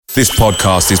This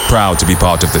podcast is proud to be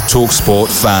part of the TalkSport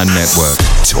Fan Network.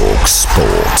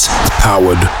 TalkSport.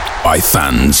 Powered by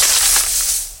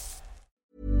fans.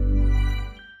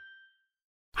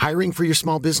 Hiring for your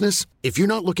small business? If you're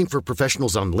not looking for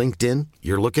professionals on LinkedIn,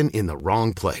 you're looking in the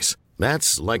wrong place.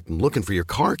 That's like looking for your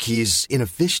car keys in a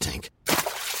fish tank.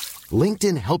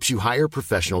 LinkedIn helps you hire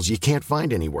professionals you can't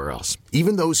find anywhere else,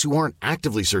 even those who aren't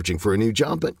actively searching for a new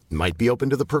job but might be open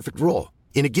to the perfect role.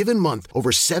 In a given month,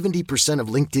 over 70% of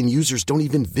LinkedIn users don't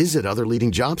even visit other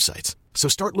leading job sites. So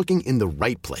start looking in the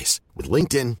right place. With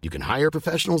LinkedIn, you can hire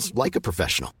professionals like a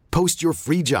professional. Post your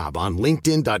free job on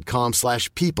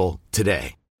linkedin.com/people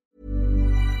today.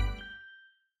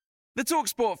 The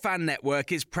TalkSport Fan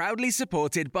Network is proudly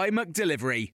supported by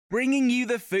McDelivery, bringing you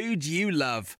the food you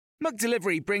love.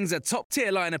 McDelivery brings a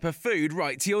top-tier lineup of food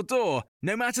right to your door.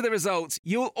 No matter the result,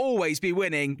 you'll always be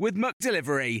winning with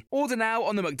McDelivery. Order now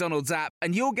on the McDonald's app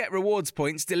and you'll get rewards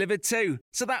points delivered too.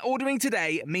 So that ordering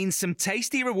today means some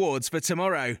tasty rewards for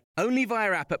tomorrow. Only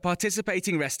via app at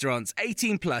participating restaurants.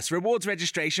 18 plus. Rewards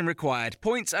registration required.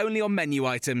 Points only on menu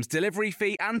items. Delivery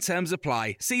fee and terms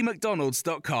apply. See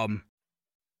mcdonalds.com.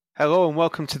 Hello and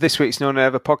welcome to this week's No Nay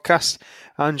Ever podcast.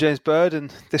 I'm James Bird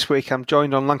and this week I'm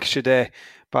joined on Lancashire Day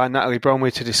by Natalie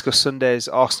Bromley to discuss Sunday's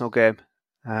Arsenal game.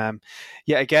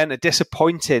 Yet again, a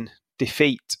disappointing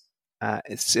defeat.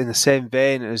 It's in the same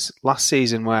vein as last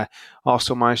season where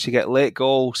Arsenal managed to get late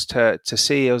goals to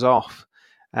see us off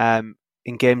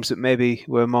in games that maybe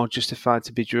were more justified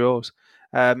to be draws.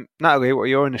 Natalie, what are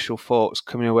your initial thoughts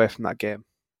coming away from that game?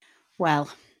 Well,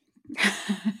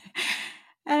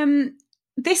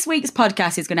 this week's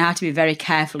podcast is going to have to be very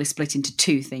carefully split into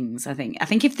two things, I think. I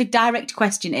think if the direct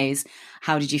question is,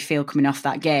 how did you feel coming off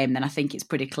that game, then I think it's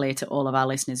pretty clear to all of our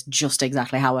listeners just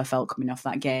exactly how I felt coming off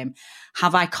that game.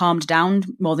 Have I calmed down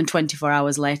more than 24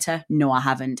 hours later? No, I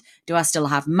haven't. Do I still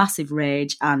have massive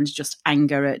rage and just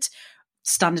anger at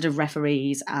standard of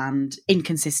referees and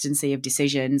inconsistency of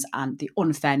decisions and the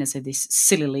unfairness of this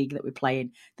silly league that we're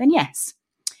playing? Then yes.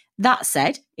 That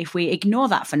said, if we ignore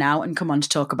that for now and come on to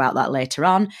talk about that later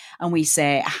on, and we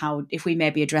say if we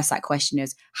maybe address that question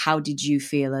as how did you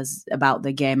feel about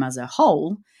the game as a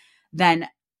whole, then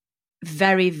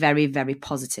very, very, very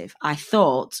positive. I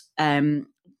thought the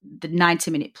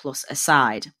 90-minute plus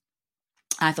aside,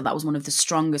 I thought that was one of the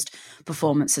strongest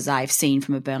performances I've seen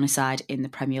from a Burnley side in the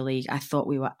Premier League. I thought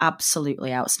we were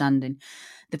absolutely outstanding.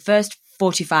 The first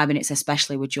 45 minutes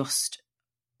especially was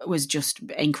just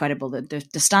incredible.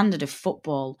 The standard of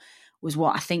football was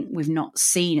what I think we've not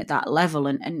seen at that level.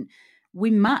 And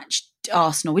we matched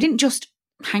Arsenal. We didn't just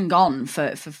hang on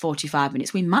for 45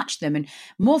 minutes. We matched them. And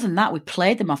more than that, we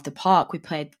played them off the park. We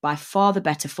played by far the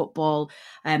better football.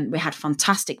 We had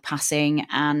fantastic passing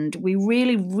and we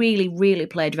really, really, really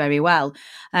played very well.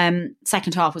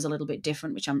 Second half was a little bit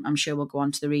different, which I'm sure we'll go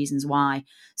on to the reasons why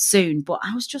soon. But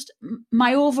I was just,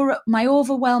 my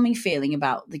overwhelming feeling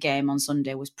about the game on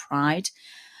Sunday was pride.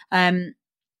 I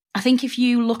think if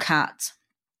you look at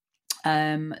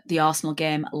the Arsenal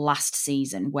game last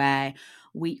season, where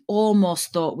we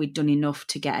almost thought we'd done enough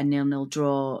to get a 0-0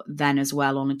 draw then as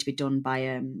well, only to be done by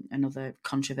another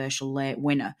controversial late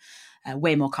winner.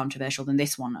 Way more controversial than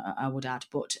this one, I would add.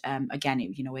 But again,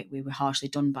 we were harshly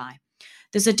done by.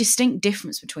 There's a distinct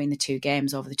difference between the two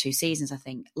games over the two seasons, I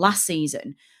think. Last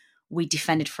season, we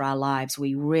defended for our lives.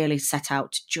 We really set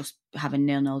out to just have a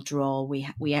 0-0 draw. We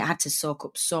had to soak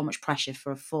up so much pressure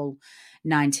for a full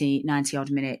 90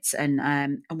 odd minutes.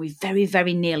 And we very,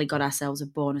 very nearly got ourselves a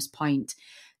bonus point.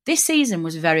 This season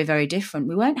was very, very different.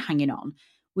 We weren't hanging on.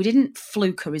 We didn't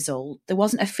fluke a result. There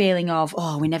wasn't a feeling of,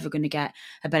 we're never going to get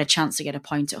a better chance to get a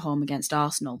point at home against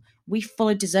Arsenal. We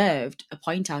fully deserved a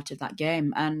point out of that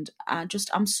game. And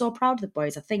I'm so proud of the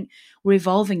boys. I think we're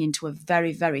evolving into a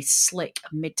very, very slick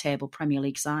mid-table Premier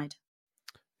League side.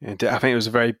 Yeah, I think it was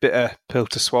a very bitter pill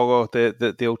to swallow,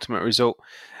 the ultimate result.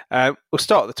 We'll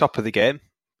start at the top of the game.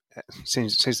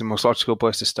 Seems the most logical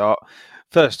place to start.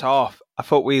 First half, I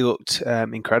thought we looked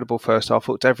incredible. First half,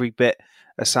 looked every bit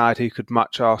a side who could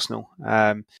match Arsenal.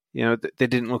 They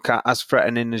didn't look as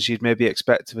threatening as you'd maybe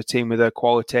expect of a team with their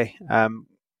quality.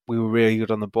 We were really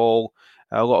good on the ball,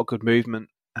 a lot of good movement.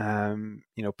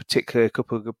 Particularly a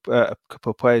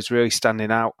couple of players really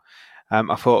standing out.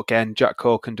 I thought again, Jack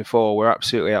Cork and Defoe were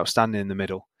absolutely outstanding in the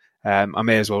middle. I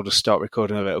may as well just start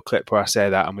recording a little clip where I say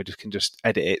that, and we can just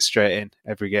edit it straight in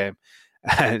every game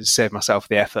and save myself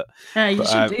the effort. You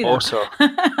should do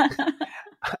that.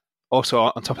 Also,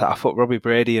 on top of that, I thought Robbie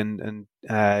Brady and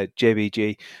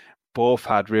JBG both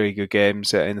had really good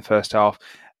games in the first half.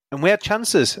 And we had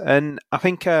chances. And I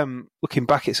think looking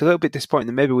back, it's a little bit disappointing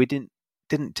that maybe we didn't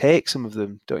take some of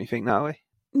them, don't you think, Natalie?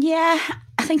 Yeah,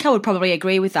 I think I would probably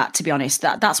agree with that, to be honest.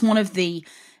 That's one of the,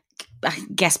 I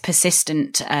guess,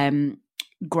 persistent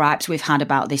gripes we've had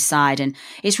about this side. And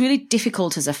it's really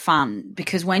difficult as a fan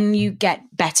because when you get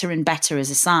better and better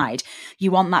as a side, you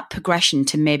want that progression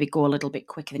to maybe go a little bit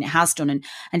quicker than it has done.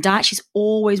 And Dyche is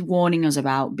always warning us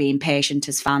about being patient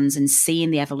as fans and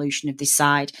seeing the evolution of this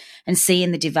side and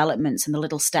seeing the developments and the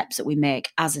little steps that we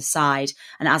make as a side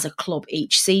and as a club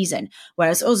each season.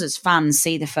 Whereas us as fans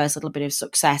see the first little bit of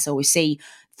success, or we see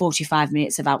 45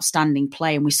 minutes of outstanding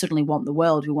play and we suddenly want the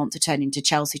world. We want to turn into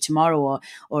Chelsea tomorrow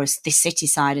or this City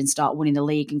side and start winning the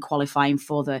league and qualifying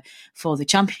for the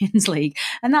Champions League.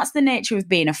 And that's the nature of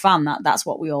being a fan. That's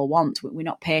what we all want. We're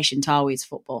not patient, are we, as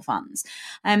football fans?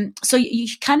 So you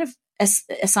kind of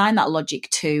assign that logic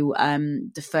to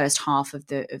the first half of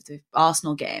the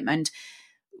Arsenal game. And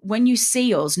when you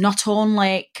see us not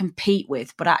only compete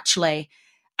with, but actually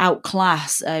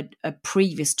outclass a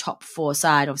previous top 4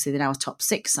 side. Obviously, they're now a top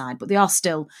 6 side, but they are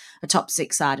still a top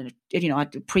 6 side, and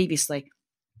I'd previously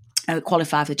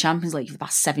qualified for the Champions League for the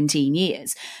past 17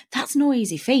 years. That's no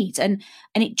easy feat, and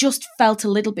it just felt a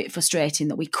little bit frustrating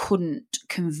that we couldn't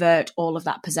convert all of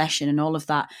that possession and all of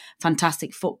that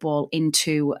fantastic football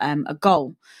into a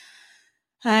goal.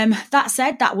 That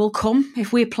said, that will come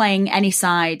if we're playing any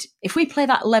side. If we play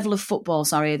that level of football,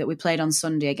 that we played on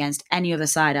Sunday against any other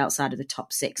side outside of the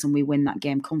top 6, and we win that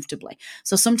game comfortably.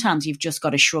 So sometimes you've just got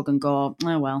to shrug and go,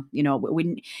 oh well,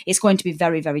 it's going to be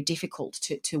very, very difficult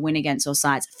to win against those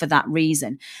sides for that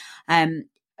reason.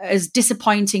 As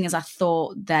disappointing as I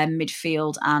thought their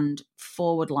midfield and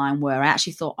forward line were, I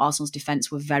actually thought Arsenal's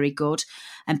defence were very good,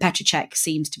 and Petr Cech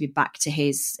seems to be back to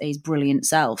his brilliant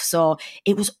self. So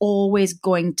it was always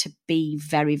going to be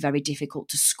very, very difficult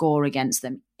to score against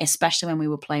them, especially when we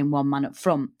were playing one man up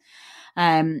front.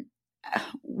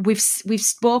 We've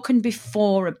spoken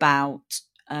before about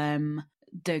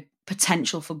the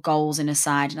potential for goals in a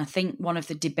side, and I think one of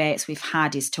the debates we've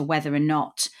had is to whether or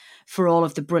not, for all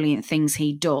of the brilliant things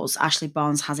he does, Ashley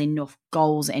Barnes has enough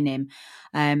goals in him.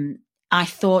 I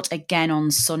thought again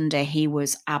on Sunday he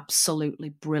was absolutely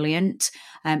brilliant.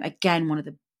 Again, one of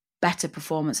the better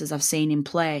performances I've seen him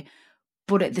play.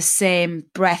 But at the same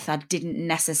breath, I didn't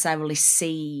necessarily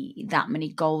see that many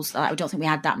goals. I don't think we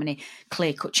had that many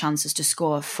clear-cut chances to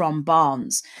score from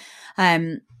Barnes.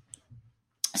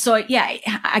 So, yeah,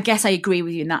 I guess I agree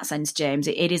with you in that sense, James.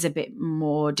 It is a bit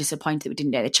more disappointing that we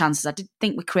didn't get the chances. I did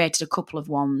think we created a couple of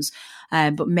ones,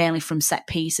 but mainly from set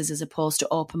pieces as opposed to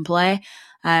open play.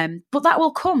 But that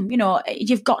will come.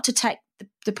 You've got to take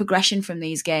the progression from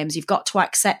these games. You've got to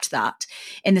accept that.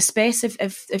 In the space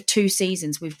of 2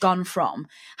 seasons, we've gone from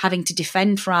having to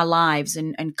defend for our lives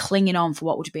and clinging on for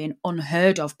what would be an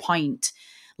unheard of point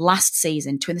last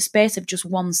season to, in the space of just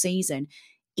 1 season,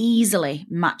 easily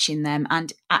matching them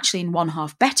and actually in one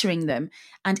half bettering them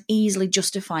and easily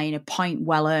justifying a point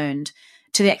well earned,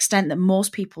 to the extent that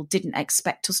most people didn't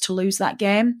expect us to lose that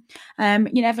game.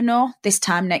 You never know. This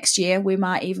time next year, we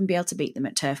might even be able to beat them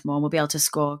at Turf Moor. We'll be able to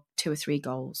score 2 or 3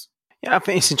 goals. Yeah, I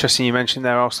think it's interesting you mentioned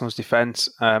there Arsenal's defence.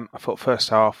 I thought first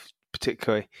half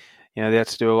particularly, they had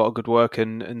to do a lot of good work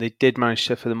and they did manage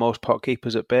to, for the most part, keep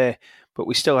us at bay, but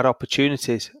we still had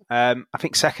opportunities. I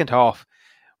think second half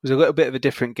was a little bit of a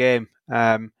different game.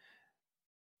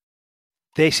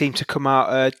 They seemed to come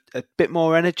out a bit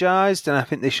more energised, and I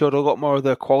think they showed a lot more of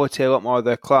their quality, a lot more of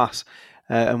their class,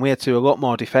 and we had to do a lot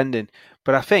more defending.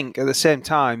 But I think at the same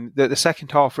time that the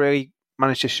second half really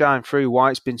managed to shine through why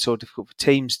it's been so difficult for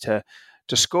teams to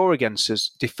score against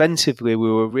us. Defensively,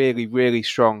 we were really, really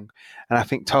strong, and I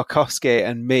think Tarkowski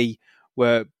and me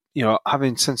were,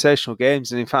 having sensational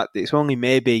games. And in fact, it's only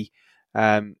maybe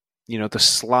the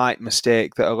slight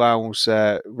mistake that allows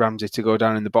Ramsey to go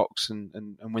down in the box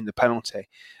and win the penalty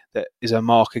that is a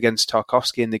mark against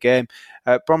Tarkowski in the game.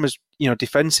 Bromers,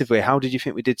 defensively, how did you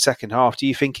think we did second half? Do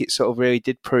you think it sort of really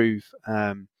did prove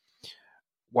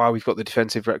why we've got the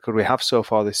defensive record we have so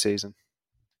far this season?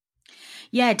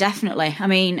 Yeah, definitely. I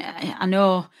mean, I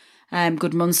know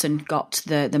Gudmundsson got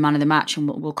the man of the match, and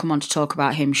we'll come on to talk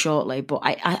about him shortly, but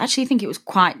I actually think it was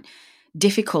quite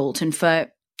difficult, and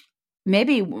for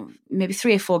maybe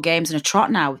 3 or 4 games in a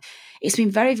trot now, it's been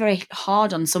very, very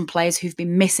hard on some players who've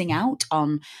been missing out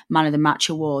on Man of the Match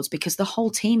awards because the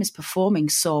whole team is performing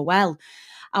so well.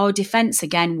 Our defence,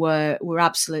 again, were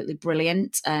absolutely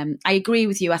brilliant. I agree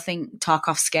with you. I think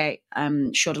Tarkowski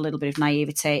showed a little bit of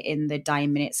naivety in the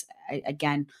dying minutes.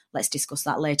 Again, let's discuss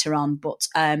that later on. But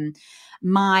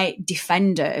my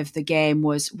defender of the game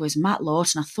was Matt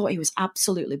Lowton. I thought he was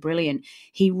absolutely brilliant.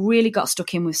 He really got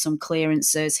stuck in with some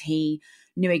clearances. He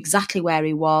knew exactly where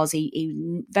he was.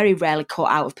 He very rarely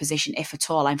caught out of position, if at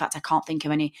all. In fact, I can't think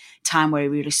of any time where he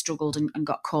really struggled and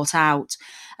got caught out.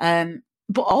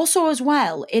 But also as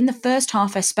well, in the first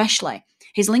half especially,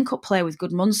 his link-up play with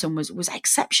Gudmundsson was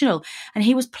exceptional. And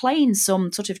he was playing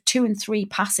some sort of 2 and 3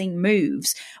 passing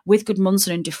moves with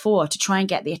Gudmundsson and Defoe to try and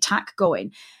get the attack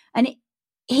going. And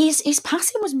his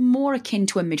passing was more akin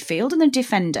to a midfielder than a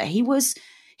defender.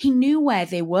 He knew where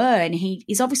they were, and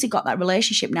he's obviously got that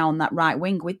relationship now on that right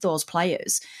wing with those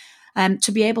players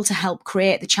to be able to help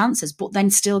create the chances, but then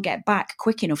still get back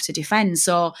quick enough to defend.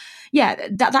 So, yeah,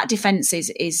 that defence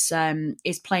is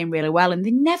playing really well, and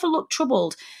they never look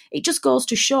troubled. It just goes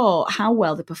to show how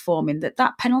well they're performing.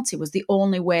 That penalty was the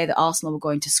only way that Arsenal were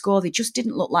going to score. They just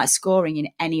didn't look like scoring in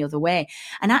any other way.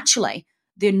 And actually,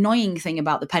 the annoying thing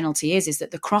about the penalty is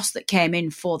that the cross that came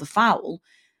in for the foul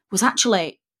was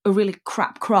actually a really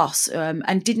crap cross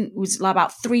and was like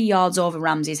about 3 yards over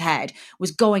Ramsey's head,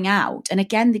 was going out. And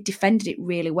again, they defended it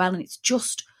really well. And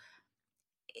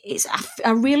I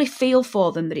really feel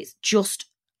for them that it's just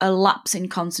a lapse in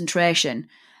concentration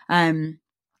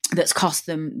that's cost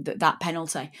them that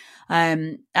penalty.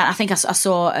 I think I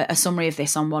saw a summary of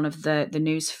this on one of the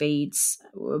news feeds.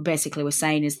 Basically, was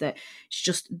saying is that it's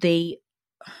just the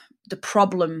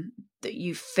problem that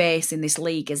you face in this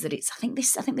league is that I think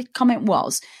the comment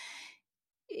was,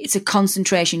 it's a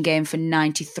concentration game for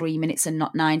 93 minutes and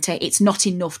not 90. It's not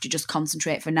enough to just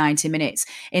concentrate for 90 minutes.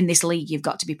 In this league, you've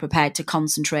got to be prepared to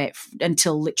concentrate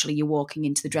until literally you're walking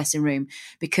into the dressing room,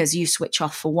 because you switch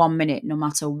off for 1 minute, no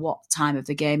matter what time of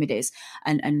the game it is,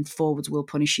 and forwards will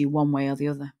punish you one way or the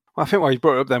other. Well, I think while you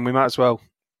brought it up then, we might as well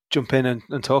jump in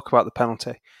and talk about the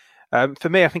penalty. For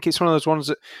me, I think it's one of those ones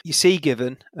that you see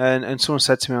given, and someone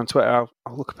said to me on Twitter,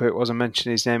 I'll look up who it was and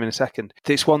mention his name in a second.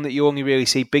 It's one that you only really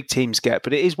see big teams get,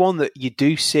 but it is one that you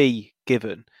do see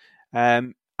given.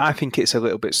 I think it's a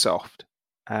little bit soft.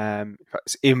 In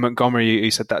fact, Ian Montgomery, who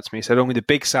said that to me, he said only the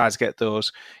big sides get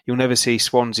those. You'll never see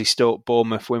Swansea, Stoke,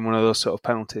 Bournemouth win one of those sort of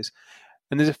penalties.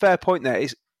 And there's a fair point there.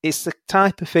 It's the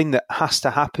type of thing that has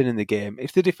to happen in the game.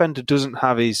 If the defender doesn't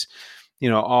have his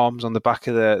arms on the back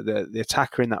of the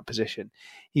attacker in that position,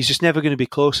 he's just never going to be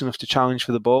close enough to challenge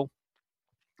for the ball.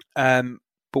 But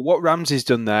what Ramsey's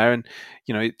done there, and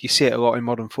you see it a lot in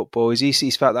modern football, is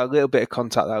he's felt that little bit of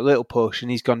contact, that little push,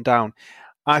 and he's gone down.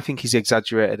 I think he's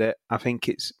exaggerated it. I think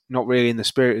it's not really in the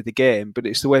spirit of the game, but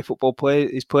it's the way football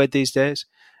is played these days.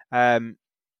 I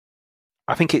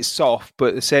think it's soft, but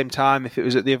at the same time, if it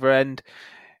was at the other end,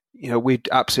 we'd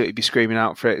absolutely be screaming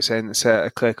out for it, saying it's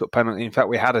a clear-cut penalty. In fact,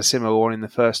 we had a similar one in the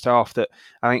first half that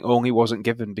I think only wasn't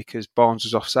given because Barnes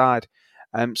was offside.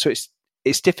 So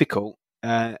it's difficult.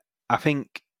 I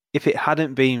think if it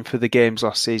hadn't been for the games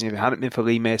last season, if it hadn't been for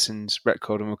Lee Mason's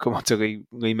record, and we'll come on to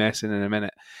Lee Mason in a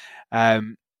minute,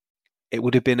 it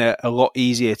would have been a lot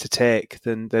easier to take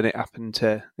than it happened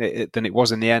than it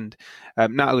was in the end.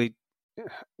 Natalie,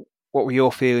 what were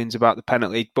your feelings about the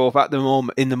penalty, both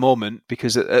in the moment,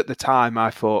 because at the time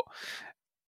I thought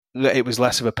that it was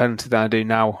less of a penalty than I do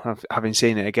now, having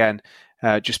seen it again,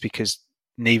 just because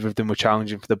neither of them were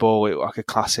challenging for the ball. It was like a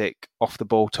classic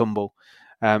off-the-ball tumble.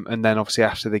 And then obviously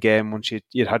after the game, once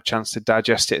you'd had a chance to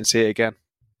digest it and see it again.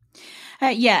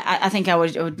 I think I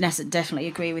would definitely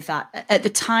agree with that. At the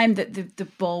time that at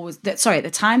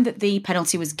the time that the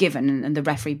penalty was given and the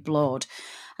referee blowed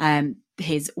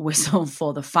his whistle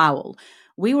for the foul,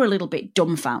 we were a little bit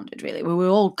dumbfounded, really. We were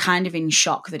all kind of in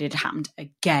shock that it happened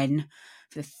again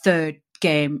for the third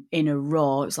game in a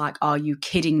row. It was like, are you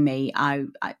kidding me?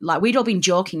 We'd all been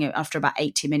joking after about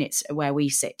 80 minutes where we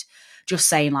sit, just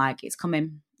saying like, it's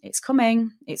coming.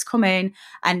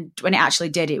 And when it actually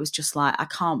did, it was just like, I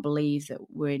can't believe that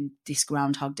we're in this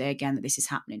Groundhog Day again, that this is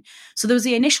happening. So there was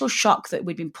the initial shock that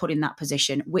we'd been put in that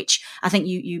position, which I think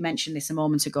you mentioned this a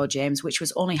moment ago, James, which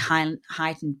was only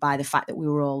heightened by the fact that we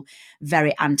were all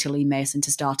very anti-Lee Mason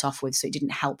to start off with, so it didn't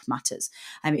help matters.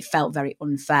 It felt very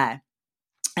unfair.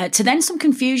 To then some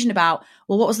confusion about,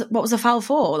 well, what was the foul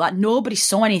for? Like, nobody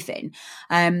saw anything.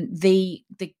 The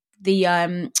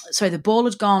ball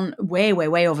had gone way, way,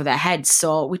 way over their heads,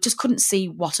 so we just couldn't see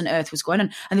what on earth was going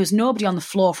on. And there was nobody on the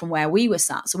floor from where we were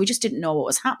sat, so we just didn't know what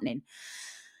was happening.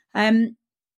 You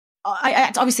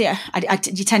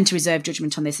tend to reserve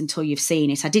judgment on this until you've seen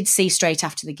it. I did see straight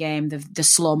after the game the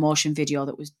slow motion video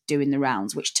that was doing the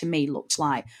rounds, which to me looked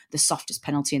like the softest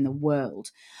penalty in the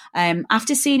world.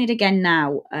 After seeing it again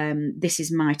now, this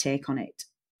is my take on it.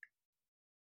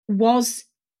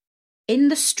 In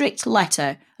the strict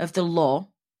letter of the law,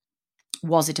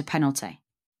 was it a penalty?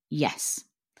 Yes.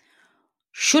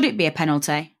 Should it be a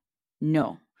penalty?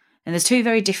 No. And there's two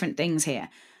very different things here.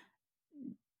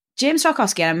 James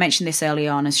Tarkowski, and I mentioned this early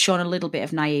on, has shown a little bit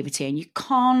of naivety, and you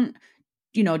can't,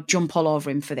 jump all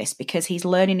over him for this because he's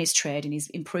learning his trade and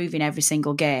he's improving every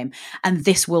single game, and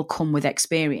this will come with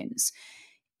experience.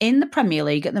 In the Premier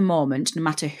League at the moment, no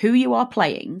matter who you are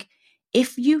playing,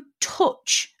 if you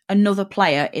touch another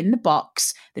player in the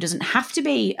box, there doesn't have to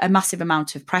be a massive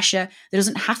amount of pressure, there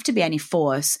doesn't have to be any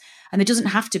force, and there doesn't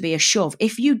have to be a shove.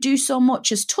 If you do so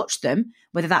much as touch them,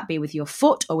 whether that be with your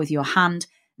foot or with your hand,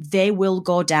 they will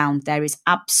go down. There is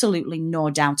absolutely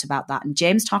no doubt about that. And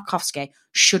James Tarkowski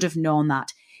should have known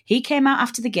that. He came out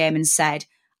after the game and said,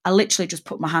 I literally just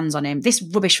put my hands on him. This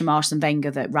rubbish from Arsene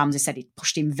Wenger that Ramsey said he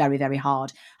pushed him very, very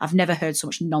hard. I've never heard so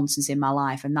much nonsense in my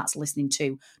life, and that's listening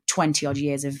to 20-odd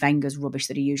years of Wenger's rubbish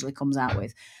that he usually comes out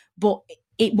with. But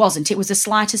it wasn't. It was the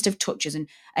slightest of touches,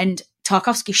 and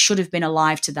Tarkowski should have been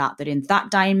alive to that in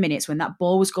that dying minutes when that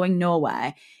ball was going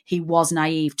nowhere, he was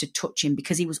naive to touch him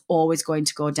because he was always going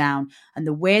to go down. And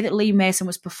the way that Lee Mason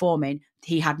was performing,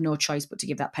 he had no choice but to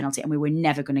give that penalty, and we were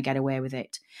never going to get away with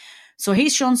it. So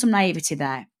he's shown some naivety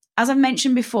there. As I've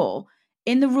mentioned before,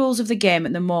 in the rules of the game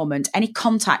at the moment, any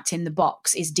contact in the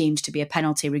box is deemed to be a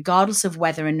penalty, regardless of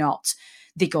whether or not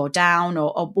they go down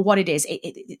or what it is.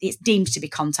 It's deemed to be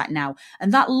contact now.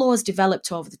 And that law has developed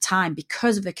over the time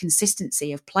because of the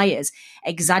consistency of players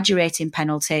exaggerating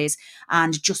penalties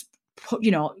and just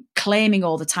claiming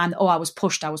all the time, I was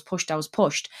pushed,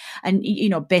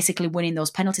 and, basically winning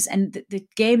those penalties. And the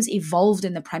game's evolved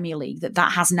in the Premier League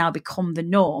that has now become the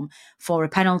norm for a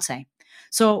penalty.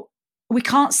 So we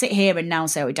can't sit here and now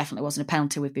say, it definitely wasn't a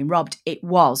penalty, we've been robbed. It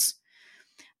was.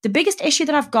 The biggest issue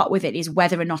that I've got with it is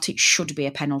whether or not it should be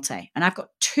a penalty. And I've got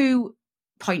 2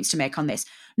 points to make on this.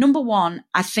 Number one,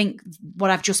 I think what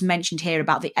I've just mentioned here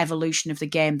about the evolution of the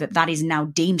game, that is now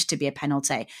deemed to be a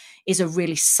penalty, is a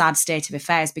really sad state of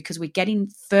affairs because we're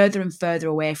getting further and further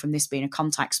away from this being a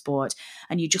contact sport.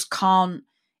 And you just can't,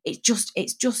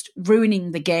 it's just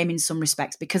ruining the game in some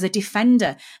respects because a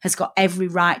defender has got every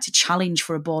right to challenge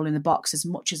for a ball in the box as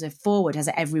much as a forward has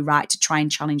every right to try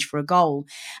and challenge for a goal.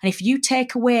 And if you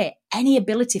take away any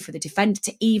ability for the defender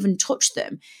to even touch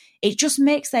them, it just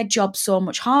makes their job so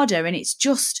much harder, and it's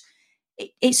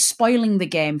spoiling the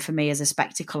game for me as a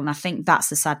spectacle, and I think that's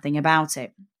the sad thing about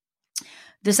it.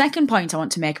 The second point I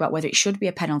want to make about whether it should be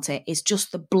a penalty is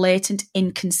just the blatant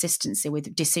inconsistency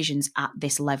with decisions at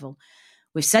this level.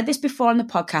 We've said this before on the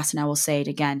podcast, and I will say it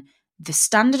again. The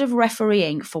standard of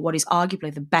refereeing for what is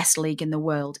arguably the best league in the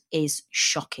world is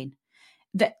shocking.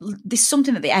 This is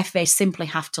something that the FA simply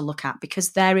have to look at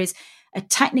because there is a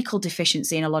technical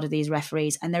deficiency in a lot of these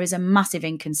referees, and there is a massive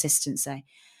inconsistency.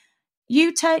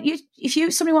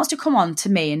 If somebody wants to come on to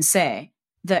me and say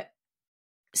that,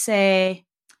 say,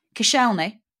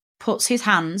 Koscielny puts his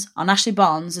hands on Ashley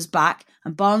Barnes' back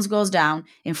and Barnes goes down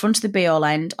in front of the be-all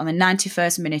end on the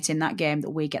 91st minute in that game,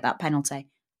 that we get that penalty.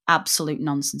 Absolute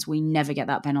nonsense. We never get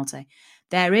that penalty.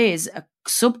 There is a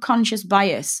subconscious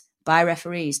bias by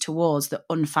referees towards the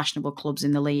unfashionable clubs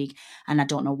in the league. And I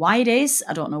don't know why it is.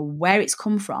 I don't know where it's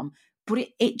come from. But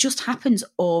it just happens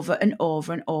over and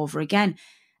over and over again.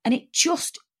 And it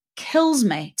just kills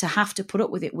me to have to put up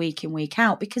with it week in, week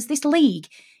out, because this league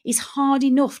is hard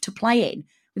enough to play in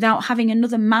without having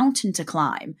another mountain to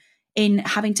climb in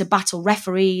having to battle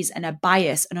referees and a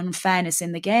bias and unfairness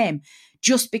in the game.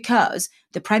 Just because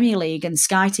the Premier League and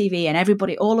Sky TV and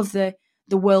everybody, all of the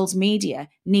world's media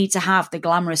need to have the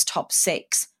glamorous top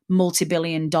 6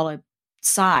 multi-billion-dollar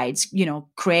sides,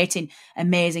 creating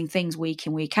amazing things week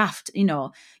in, week out.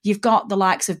 You've got the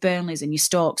likes of Burnleys and your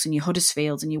Stokes and your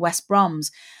Huddersfields and your West Broms.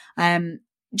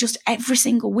 Just every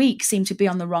single week seem to be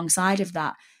on the wrong side of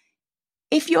that.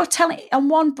 If you're telling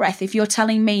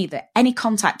me that any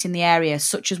contact in the area,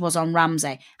 such as was on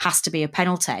Ramsey, has to be a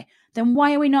penalty, then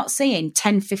why are we not seeing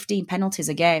 10, 15 penalties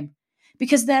a game?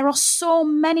 Because there are so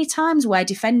many times where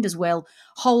defenders will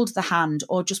hold the hand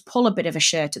or just pull a bit of a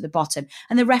shirt at the bottom,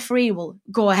 and the referee will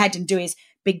go ahead and do his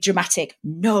big dramatic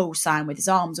no sign with his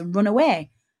arms and run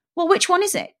away. Well, which one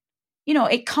is it?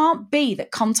 It can't be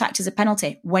that contact is a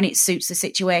penalty when it suits the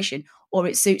situation or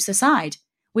it suits the side.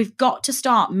 We've got to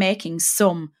start making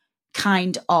some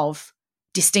kind of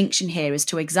distinction here as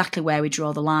to exactly where we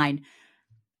draw the line.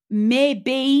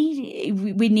 Maybe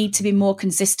we need to be more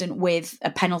consistent with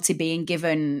a penalty being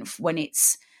given when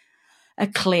it's a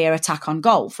clear attack on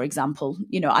goal, for example.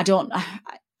 I don't know.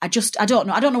 I don't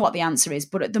know what the answer is,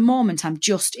 but at the moment I'm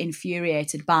just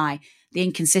infuriated by the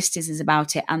inconsistencies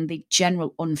about it and the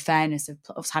general unfairness of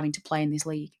us having to play in this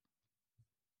league.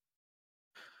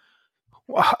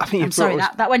 Well, I think I'm sorry,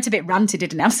 that went a bit ranty,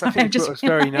 didn't it? I'm sorry. I think you brought us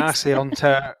very nicely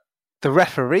onto the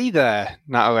referee there,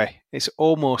 Natalie. It's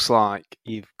almost like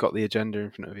you've got the agenda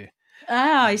in front of you.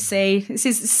 I see. This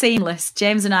is seamless.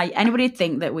 James and I, anybody would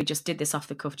think that we just did this off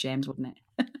the cuff, James, wouldn't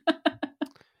it?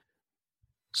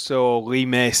 So, Lee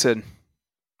Mason,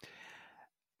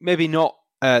 maybe not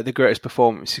the greatest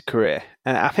performance of his career.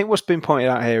 And I think what's been pointed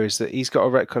out here is that he's got a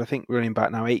record, I think, running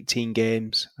back now 18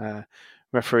 games,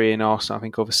 refereeing Arsenal, I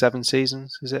think, over 7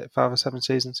 seasons. Is it 5 or 7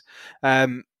 seasons?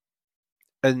 And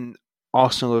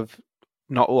Arsenal have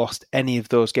not lost any of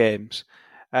those games.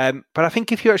 But I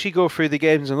think if you actually go through the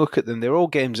games and look at them, they're all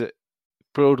games that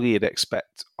broadly you'd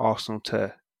expect Arsenal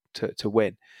to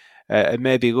win. And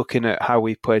maybe looking at how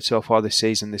we've played so far this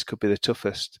season, this could be the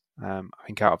toughest, I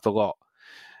think, out of the lot.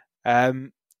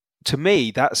 To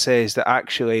me, that says that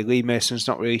actually Lee Mason's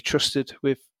not really trusted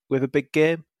with a big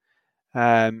game.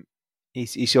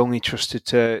 He's only trusted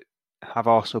to have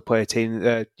Arsenal play a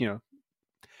team,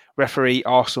 referee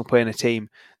Arsenal playing a team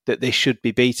that they should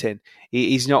be beating.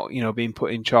 He's not, being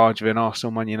put in charge of an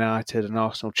Arsenal Man United, an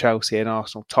Arsenal Chelsea, an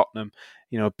Arsenal Tottenham,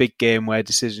 a big game where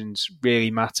decisions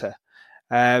really matter.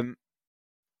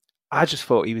 I just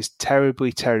thought he was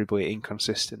terribly, terribly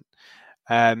inconsistent.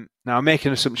 Now I'm making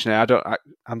an assumption here.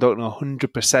 I don't know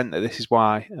 100% that this is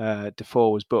why Defoe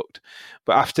was booked,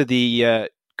 but after the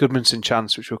Goodmanson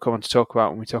chance, which we'll come on to talk about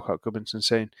when we talk about Goodmanson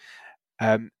soon,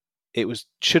 it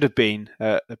should have been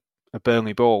a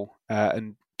Burnley ball,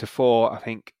 and Defoe, I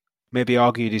think, maybe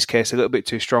argued his case a little bit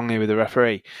too strongly with the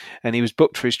referee, and he was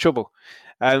booked for his trouble.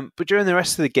 But during the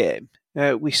rest of the game,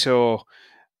 we saw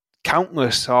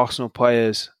countless Arsenal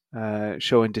players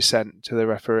showing dissent to the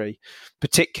referee,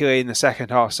 particularly in the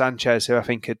second half. Sanchez, who I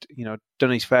think had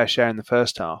done his fair share in the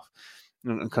first half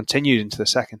and continued into the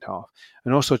second half,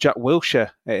 and also Jack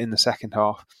Wilshere in the second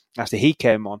half after he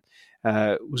came on,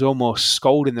 was almost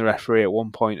scolding the referee at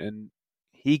one point, and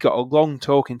he got a long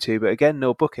talking to, but again,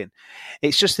 no booking.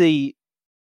 It's just the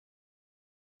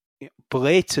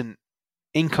blatant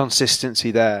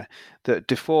inconsistency there that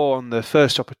Defoe on the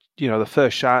first, the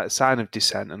first sign of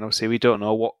dissent, and obviously we don't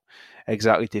know what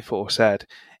exactly Defoe said,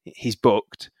 he's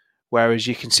booked, whereas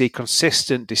you can see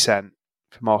consistent dissent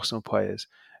from Arsenal players,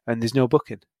 and there's no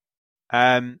booking.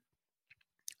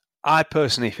 I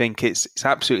personally think it's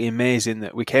absolutely amazing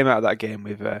that we came out of that game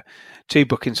with 2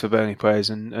 bookings for Burnley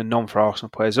players and none for Arsenal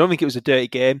players. I don't think it was a dirty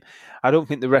game. I don't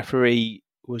think the referee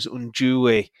was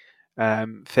unduly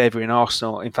favouring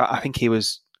Arsenal. In fact, I think he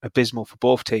was abysmal for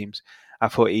both teams. I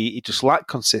thought he just lacked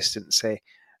consistency,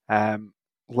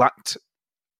 lacked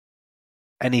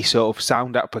any sort of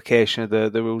sound application of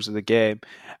the rules of the game,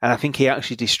 and I think he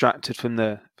actually distracted from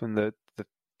the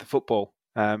football.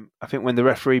 I think when the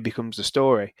referee becomes the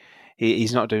story,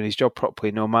 he's not doing his job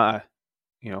properly, no matter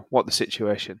what the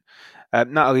situation.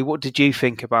 Natalie, what did you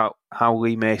think about how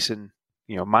Lee Mason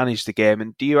managed the game,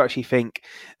 and do you actually think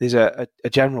there's a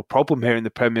general problem here in the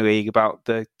Premier League about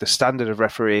the standard of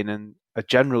refereeing and a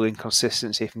general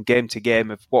inconsistency from game to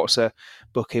game of what's a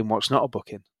booking, what's not a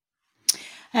booking?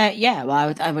 Yeah,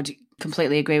 well, I would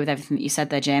completely agree with everything that you said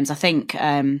there, James. I think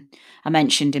I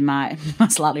mentioned in my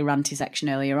slightly ranty section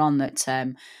earlier on that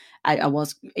I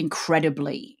was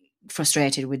incredibly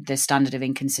frustrated with the standard of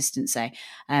inconsistency.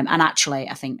 And actually,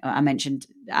 I think I mentioned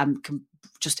I'm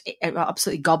just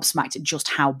absolutely gobsmacked at just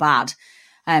how bad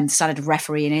the standard of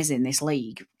refereeing is in this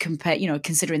league,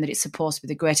 considering that it's supposed to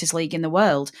be the greatest league in the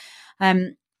world.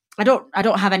 I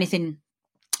don't have anything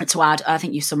to add. I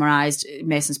think you summarised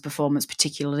Mason's performance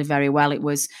particularly very well. It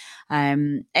was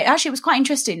it was quite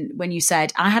interesting when you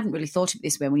said, I hadn't really thought of it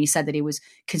this way, when you said that he was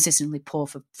consistently poor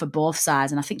for both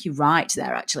sides, and I think you're right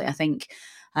there. Actually, I think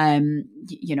I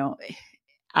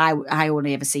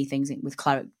only ever see things with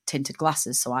claret tinted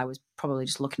glasses, so I was probably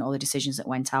just looking at all the decisions that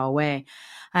went our way.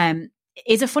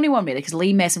 It's a funny one really, because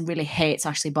Lee Mason really hates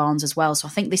Ashley Barnes as well, so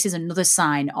I think this is another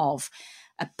sign of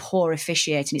a poor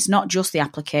officiating. It's not just the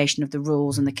application of the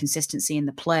rules and the consistency in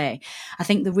the play. I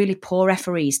think the really poor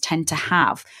referees tend to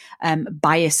have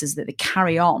biases that they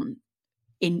carry on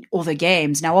in other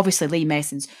games. Now, obviously, Lee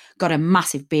Mason's got a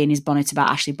massive bee in his bonnet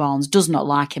about Ashley Barnes, does not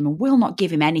like him and will not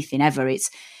give him anything ever. It's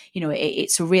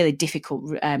a really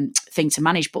difficult thing to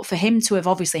manage. But for him to have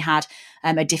obviously had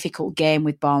a difficult game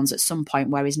with Barnes at some point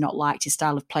where he's not liked his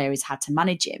style of player, he's had to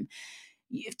manage him.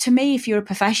 To me, if you're a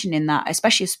profession in that,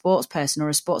 especially a sports person or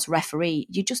a sports referee,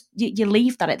 you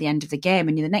leave that at the end of the game,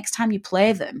 and the next time you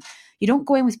play them, you don't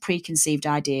go in with preconceived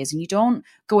ideas, and you don't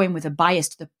go in with a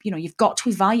bias. You've got to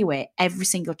evaluate every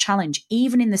single challenge,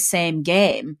 even in the same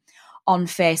game, on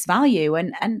face value,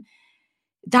 and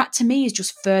that to me is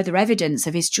just further evidence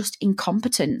of his just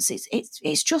incompetence.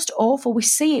 It's just awful. We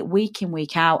see it week in,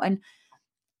 week out, and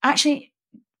actually,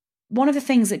 one of the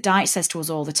things that Dyche says to us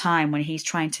all the time when he's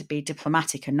trying to be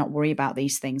diplomatic and not worry about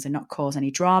these things and not cause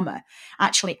any drama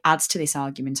actually adds to this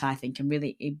argument, I think, and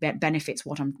really it benefits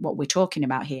what we're talking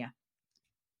about here.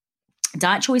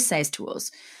 Dyche always says to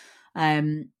us,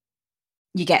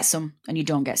 you get some and you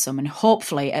don't get some, and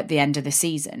hopefully at the end of the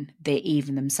season they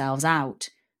even themselves out.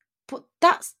 But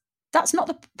that's not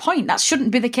the point. That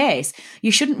shouldn't be the case.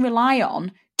 You shouldn't rely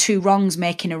on two wrongs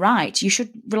making a right. You should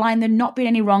rely on there not being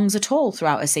any wrongs at all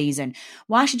throughout a season.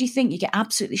 Why should you think you get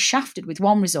absolutely shafted with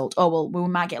one result? Oh, well, we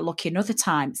might get lucky another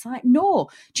time. It's like, no.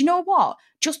 Do you know what?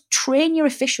 Just train your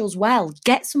officials well.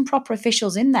 Get some proper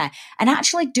officials in there and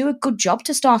actually do a good job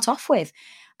to start off with.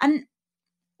 And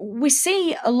we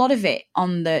see a lot of it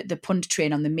on the punditry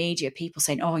and on the media, people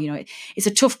saying, oh, it's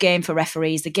a tough game for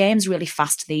referees. The game's really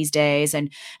fast these days and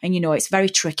it's very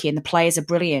tricky and the players are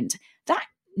brilliant.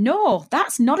 No,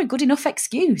 that's not a good enough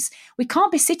excuse. We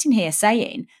can't be sitting here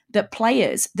saying that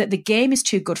the game is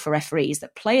too good for referees,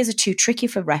 that players are too tricky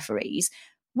for referees.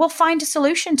 We'll find a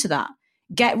solution to that.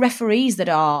 Get referees that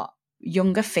are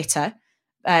younger, fitter,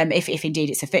 if indeed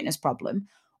it's a fitness problem,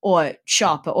 or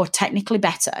sharper or technically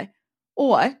better,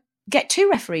 or get two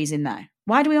referees in there.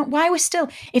 Why are we still,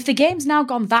 if the game's now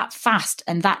gone that fast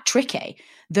and that tricky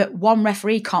that one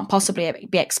referee can't possibly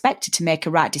be expected to make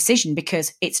a right decision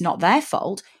because it's not their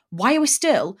fault, why are we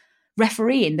still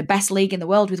refereeing the best league in the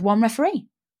world with one referee?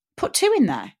 Put two in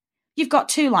there. You've got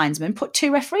two linesmen, put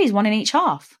two referees, one in each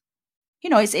half.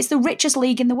 It's the richest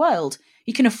league in the world.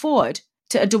 You can afford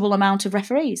a double amount of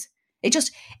referees.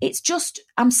 It's just,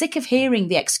 I'm sick of hearing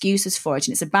the excuses for it,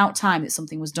 and it's about time that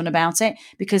something was done about it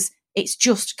because it's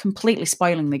just completely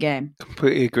spoiling the game.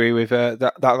 Completely agree with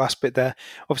that last bit there.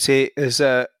 Obviously, as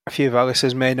a few of our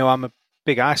listeners may know, I'm a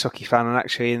big ice hockey fan, and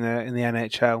actually in the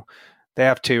NHL, they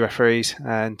have two referees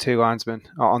and two linesmen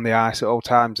on the ice at all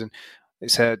times, and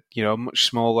it's a much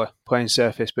smaller playing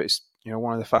surface, but it's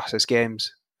one of the fastest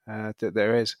games that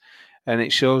there is, and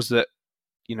it shows that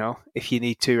if you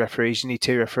need two referees, you need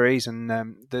two referees, and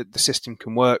the system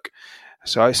can work.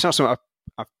 So it's not something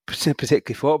I've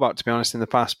particularly thought about, to be honest, in the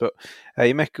past, but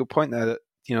you make a good point there that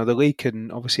the league can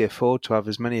obviously afford to have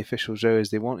as many officials there as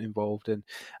they want involved, and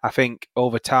I think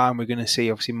over time we're going to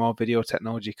see obviously more video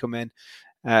technology come in,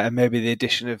 and maybe the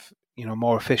addition of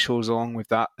more officials along with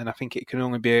that, and I think it can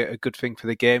only be a good thing for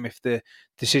the game if the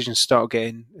decisions start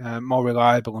getting more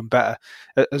reliable and better,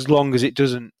 as long as it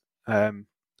doesn't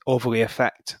overly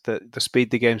affect the speed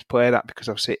the game's played at, because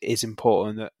obviously it is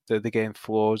important that the game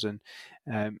flows and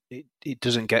it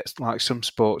doesn't get like some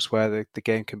sports where the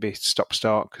game can be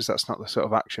stop-start, because that's not the sort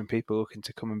of action people are looking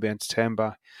to come and be entertained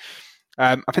by.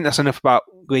 I think that's enough about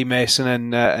Lee Mason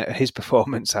and his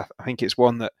performance. I think it's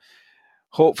one that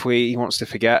hopefully he wants to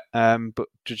forget, but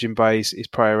judging by his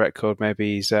prior record,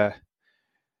 maybe he's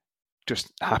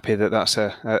just happy that that's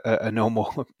a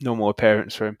normal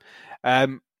appearance for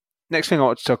him. Next thing I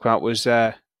wanted to talk about was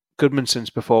Gudmundsson's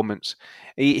performance.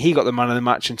 He got the man of the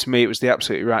match, and to me it was the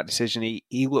absolutely right decision.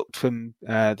 He looked from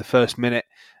the first minute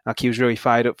like he was really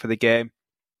fired up for the game.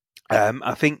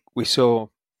 I think we saw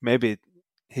maybe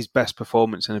his best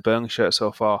performance in a Burnley shirt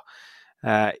so far.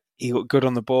 He looked good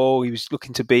on the ball. He was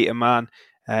looking to beat a man.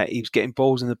 He was getting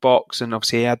balls in the box, and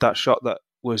obviously he had that shot that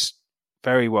was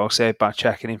very well saved by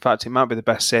Cech, and in fact it might be the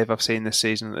best save I've seen this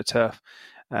season at the turf.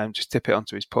 Just tip it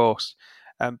onto his post.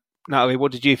 Natalie,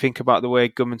 what did you think about the way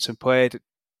Gudmundsson played?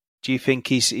 Do you think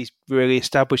he's really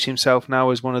established himself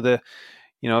now as one of the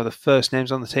first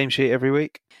names on the team sheet every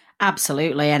week?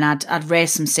 Absolutely, and I'd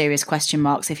raise some serious question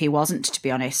marks if he wasn't, to be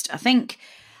honest. I think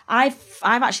I've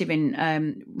actually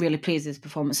been really pleased with his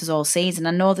performances all season.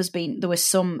 I know there was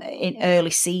some in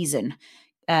early season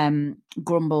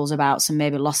grumbles about some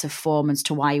maybe loss of form as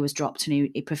to why he was dropped and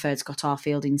he preferred Scott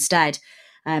Arfield instead.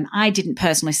 I didn't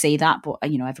personally see that, but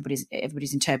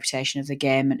everybody's interpretation of the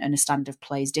game and a standard of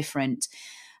play is different.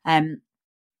 I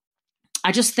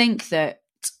just think that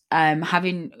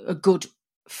having a good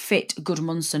fit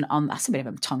Gudmundsson on, that's a bit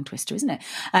of a tongue twister, isn't it?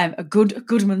 A good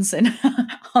Gudmundsson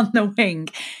on the wing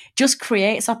just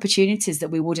creates opportunities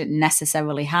that we wouldn't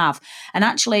necessarily have. And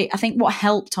actually, I think what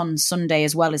helped on Sunday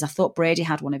as well is I thought Brady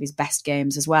had one of his best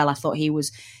games as well. I thought he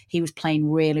was playing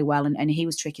really well and he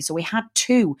was tricky. So we had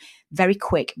two very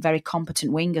quick, very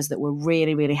competent wingers that were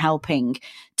really, really helping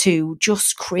to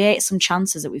just create some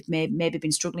chances that we've maybe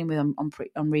been struggling with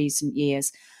on recent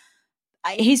years.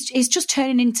 He's just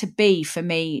turning into be, for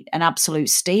me, an absolute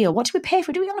steal. What did we pay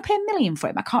for? Do we want to pay $1 million for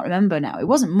him? I can't remember now. It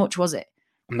wasn't much, was it?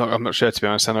 I'm not sure, to be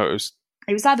honest. I know it was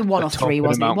either 1 or 3,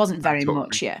 wasn't it? It wasn't very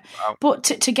much, yeah. Wow. But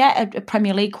to get a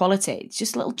Premier League quality, it's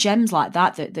just little gems like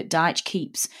that Dyche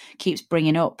keeps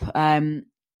bringing up.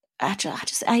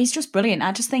 he's just brilliant.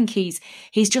 I just think he's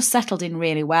just settled in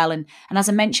really well. And as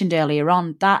I mentioned earlier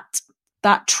on, that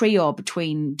trio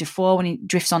between Defoe when he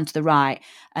drifts onto the right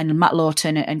and Matt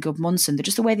Lowton and Gudmundsson,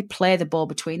 just the way they play the ball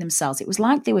between themselves, it was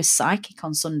like they were psychic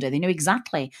on Sunday. They knew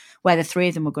exactly where the three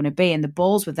of them were going to be, and the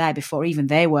balls were there before even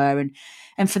they were.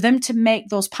 And for them to make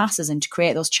those passes and to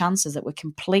create those chances that were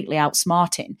completely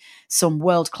outsmarting some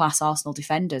world-class Arsenal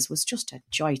defenders was just a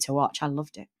joy to watch. I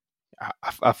loved it.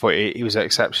 I thought he was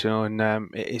exceptional, and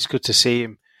it's good to see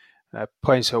him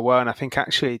playing so well. And I think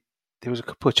actually there was a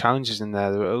couple of challenges in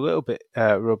there that were a little bit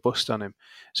robust on him.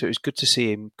 So it was good to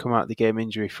see him come out of the game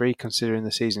injury-free, considering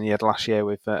the season he had last year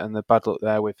with and the bad luck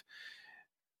there with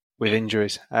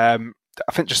injuries. I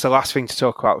think just the last thing to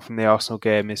talk about from the Arsenal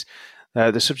game is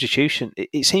the substitution.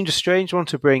 It seemed a strange one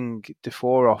to bring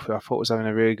Defoe off, who I thought was having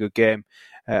a really good game,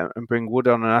 and bring Wood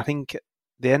on. And I think at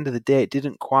the end of the day, it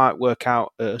didn't quite work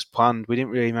out as planned. We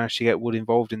didn't really manage to get Wood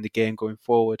involved in the game going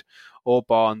forward, or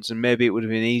Barnes, and maybe it would have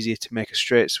been easier to make a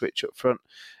straight switch up front.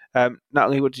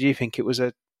 Natalie, what did you think? It was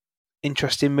an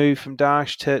interesting move from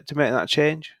Dyche to make that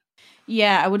change?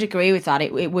 Yeah, I would agree with that.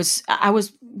 It was. I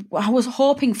was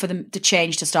hoping for the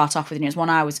change to start off with, and it was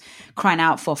one I was crying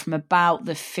out for from about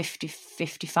the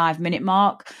 55 minute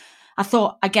mark. I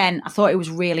thought it was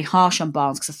really harsh on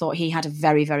Barnes because I thought he had a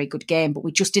very, very good game, but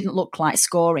we just didn't look like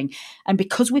scoring. And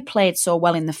because we played so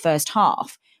well in the first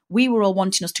half, we were all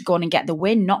wanting us to go on and get the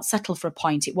win, not settle for a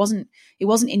point. It wasn't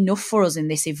enough for us in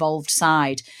this evolved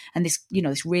side and this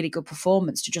really good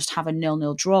performance to just have a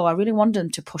 0-0 draw. I really wanted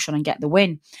them to push on and get the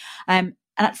win. And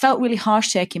it felt really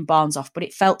harsh taking Barnes off, but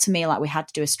it felt to me like we had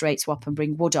to do a straight swap and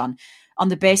bring Wood on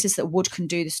the basis that Wood can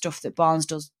do the stuff that Barnes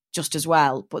does just as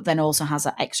well, but then also has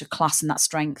that extra class and that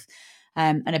strength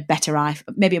and a better eye,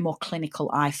 maybe a more clinical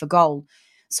eye for goal.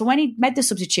 So when he made the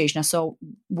substitution, I saw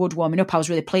Wood warming up. I was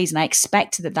really pleased, and I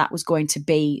expected that was going to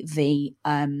be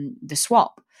the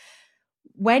swap.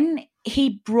 When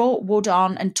he brought Wood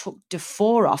on and took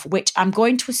Defoe off, which I'm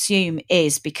going to assume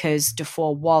is because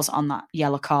Defoe was on that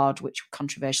yellow card, which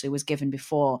controversially was given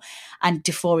before, and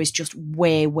Defoe is just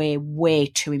way, way, way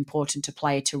too important a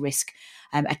player to risk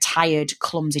a tired,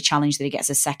 clumsy challenge that he gets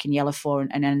a second yellow for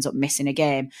and ends up missing a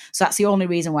game. So that's the only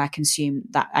reason why I assume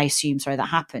that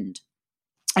happened.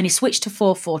 And he switched to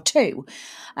 4-4-2.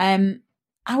 I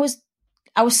was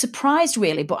surprised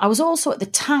really, but I was also at the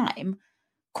time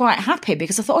quite happy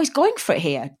because I thought, he's going for it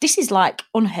here. This is like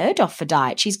unheard of for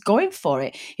Dyche. He's going for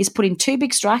it. He's putting two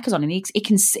big strikers on, and he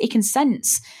can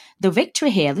sense the victory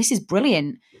here. This is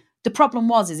brilliant. The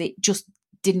problem is it just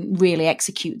didn't really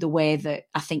execute the way that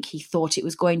I think he thought it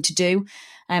was going to do.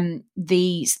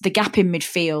 The gap in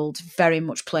midfield very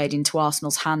much played into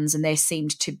Arsenal's hands, and they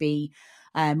seemed to be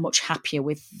much happier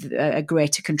with a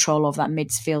greater control of that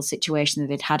midfield situation that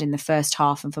they'd had in the first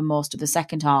half and for most of the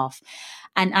second half.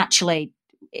 And actually,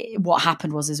 what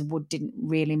happened was Wood didn't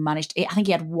really manage to, I think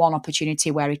he had one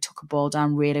opportunity where he took a ball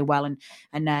down really well,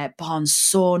 and Barnes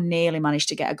so nearly managed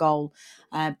to get a goal.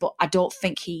 But I don't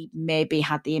think he maybe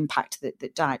had the impact that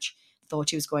Dyche thought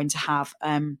he was going to have.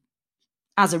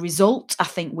 As a result, I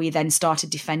think we then started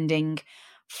defending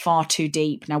far too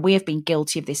deep. Now, we have been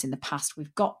guilty of this in the past.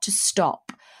 We've got to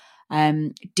stop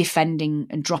defending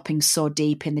and dropping so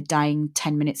deep in the dying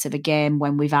 10 minutes of a game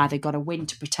when we've either got a win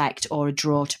to protect or a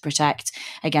draw to protect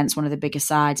against one of the bigger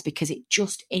sides, because it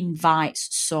just invites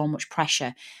so much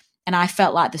pressure. And I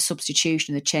felt like the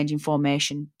substitution, the change in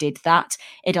formation did that.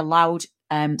 It allowed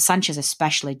Sanchez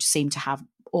especially to seem to have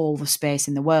all the space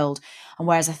in the world. And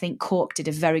whereas I think Cork did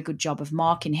a very good job of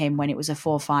marking him when it was a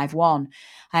 4-5-1,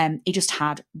 he just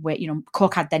had,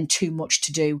 Cork had then too much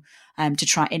to do to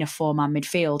try in a four-man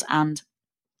midfield. And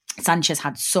Sanchez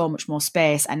had so much more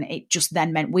space, and it just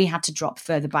then meant we had to drop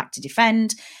further back to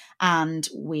defend, and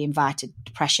we invited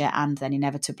pressure and then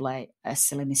inevitably a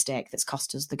silly mistake that's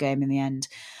cost us the game in the end.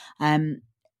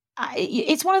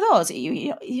 It's one of those,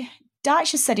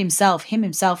 Dyche has said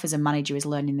himself as a manager is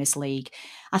learning this league.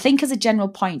 I think as a general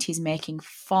point, he's making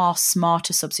far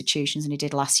smarter substitutions than he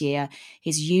did last year.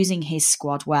 He's using his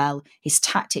squad well. His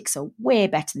tactics are way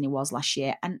better than he was last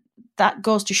year. And that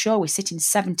goes to show we're sitting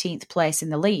 17th place in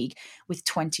the league with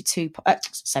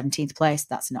 17th place.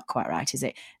 That's not quite right, is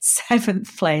it?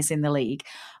 7th place in the league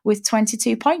with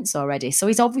 22 points already. So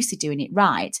he's obviously doing it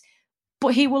right.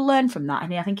 But he will learn from that,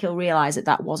 and I think he'll realise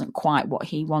that wasn't quite what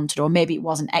he wanted, or maybe it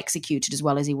wasn't executed as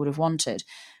well as he would have wanted.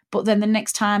 But then the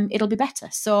next time it'll be better.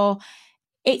 So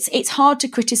it's hard to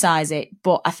criticise it,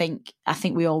 but I think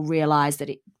we all realise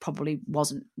that it probably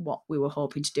wasn't what we were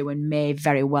hoping to do, and may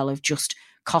very well have just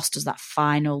cost us that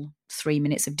final 3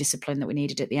 minutes of discipline that we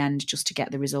needed at the end just to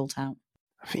get the result out.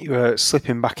 I think you were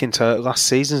slipping back into last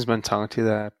season's mentality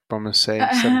there, Bromley saying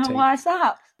 17. Why is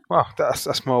that? Well,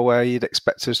 that's more where you'd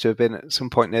expect us to have been at some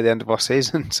point near the end of our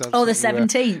season. So the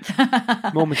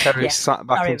 17th. Momentarily sat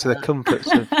back into the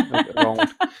comforts of old.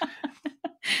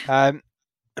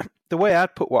 The way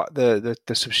I'd put what the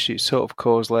substitute sort of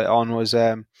caused later on was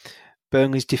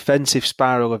Burnley's defensive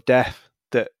spiral of death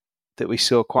that we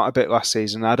saw quite a bit last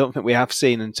season. I don't think we have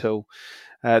seen until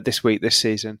this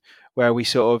season, where we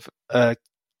sort of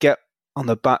get on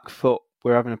the back foot.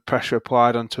 We're having a pressure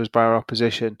applied onto us by our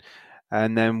opposition,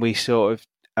 and then we sort of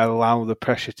allow the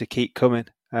pressure to keep coming.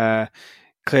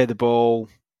 Clear the ball,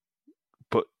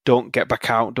 but don't get back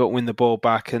out, don't win the ball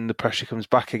back, and the pressure comes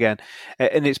back again.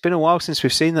 And it's been a while since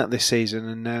we've seen that this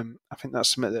season, and I think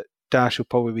that's something that Dash will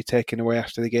probably be taking away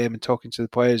after the game and talking to the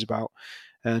players about,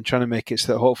 and trying to make it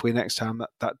so that hopefully next time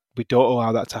that we don't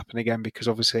allow that to happen again, because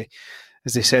obviously,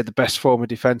 as they said, the best form of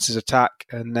defence is attack,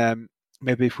 and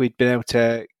maybe if we'd been able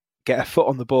to get a foot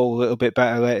on the ball a little bit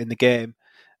better late in the game,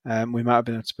 we might have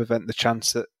been able to prevent the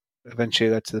chance that eventually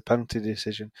led to the penalty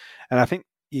decision. And I think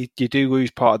you do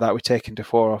lose part of that with taking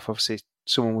Defoe off. Obviously,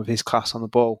 someone with his class on the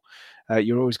ball,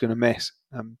 you're always going to miss.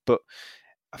 But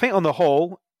I think on the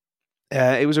whole,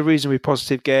 it was a reasonably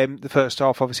positive game. The first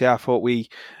half, obviously, I thought we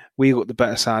looked the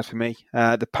better side for me.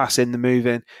 The passing, the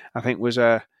moving, I think was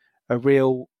a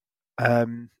real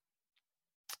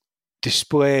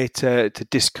display to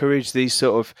discourage these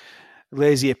sort of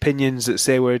lazy opinions that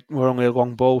say we're only a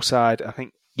long ball side. I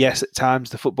think, yes, at times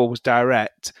the football was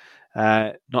direct,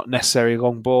 not necessarily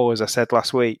long ball, as I said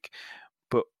last week,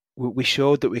 but we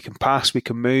showed that we can pass, we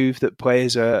can move, that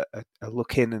players are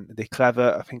looking and they're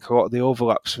clever. I think a lot of the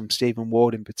overlaps from Stephen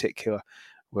Ward in particular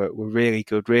were really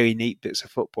good, really neat bits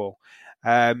of football.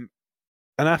 And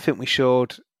I think we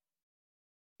showed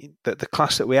that the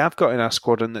class that we have got in our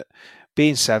squad, and that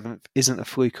being seventh isn't a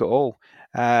fluke at all.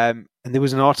 And there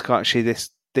was an article actually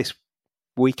this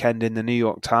weekend in the New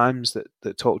York Times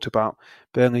that talked about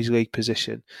Burnley's league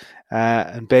position,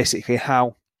 and basically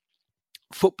how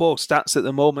football stats at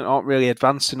the moment aren't really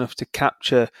advanced enough to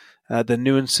capture the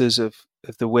nuances of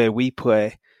the way we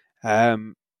play.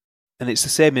 And it's the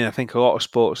same in, I think, a lot of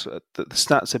sports. That the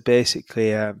stats are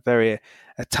basically very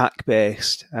attack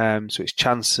based. So it's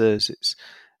chances, it's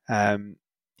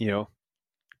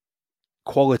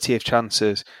quality of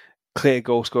chances, clear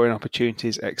goal scoring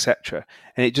opportunities, etc.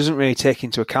 And it doesn't really take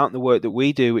into account the work that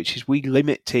we do, which is we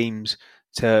limit teams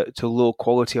to low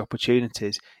quality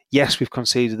opportunities. Yes, we've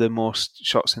conceded the most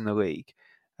shots in the league,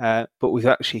 but we've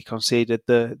actually conceded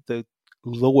the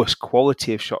lowest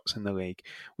quality of shots in the league,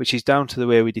 which is down to the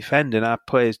way we defend, and our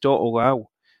players don't allow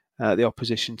the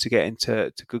opposition to get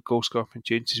into good goal scoring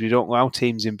opportunities. We don't allow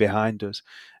teams in behind us.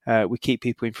 We keep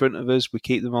people in front of us. We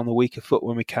keep them on the weaker foot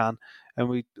when we can, and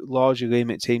we largely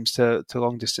limit teams to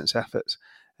long distance efforts.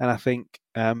 And I think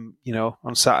on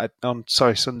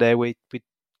Sunday we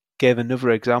gave another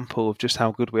example of just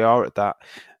how good we are at that.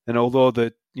 And although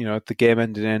the game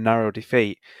ended in a narrow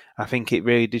defeat, I think it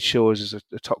really did show us as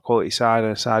a top quality side,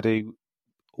 and a side who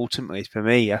ultimately, for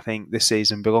me, I think this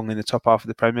season belong in the top half of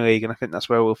the Premier League, and I think that's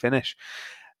where we'll finish.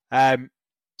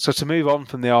 So to move on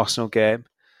from the Arsenal game,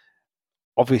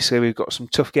 obviously we've got some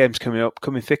tough games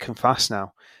coming thick and fast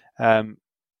now.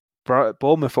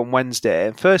 Bournemouth on Wednesday.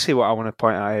 And firstly, what I want to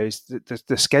point out is the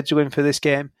scheduling for this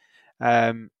game.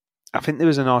 I think there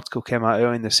was an article came out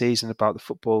early in the season about the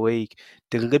Football League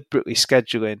deliberately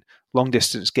scheduling long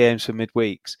distance games for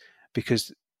midweeks,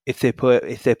 because if they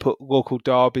put local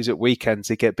derbies at weekends,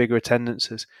 they get bigger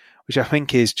attendances, which I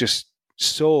think is just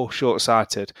so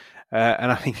short-sighted. And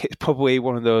I think it's probably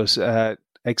one of those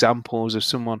examples of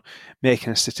someone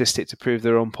making a statistic to prove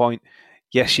their own point.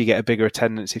 Yes, you get a bigger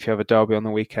attendance if you have a derby on the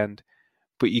weekend,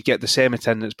 but you get the same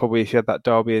attendance probably if you have that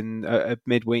derby in a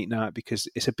midweek night, because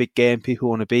it's a big game, people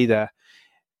want to be there.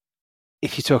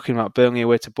 If you're talking about Burnley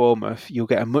away to Bournemouth, you'll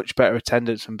get a much better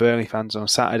attendance from Burnley fans on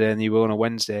Saturday than you will on a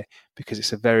Wednesday, because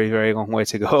it's a very, very long way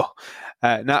to go.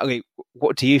 Natalie,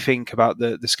 what do you think about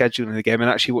the scheduling of the game, and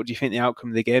actually what do you think the outcome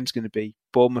of the game is going to be?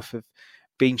 Bournemouth have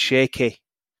been shaky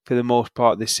for the most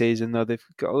part this season, though they've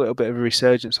got a little bit of a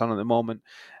resurgence on at the moment.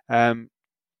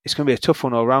 It's going to be a tough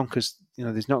one all around, because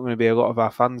there's not going to be a lot of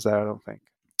our fans there, I don't think.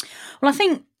 Well,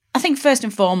 I think first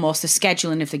and foremost, the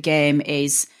scheduling of the game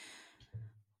is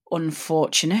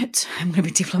unfortunate. I'm going to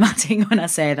be diplomatic when I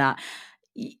say that.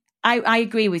 I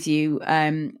agree with you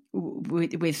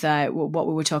with what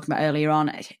we were talking about earlier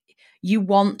on. You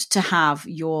want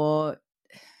to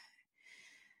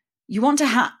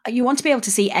be able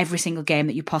to see every single game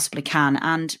that you possibly can,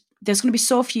 and there's going to be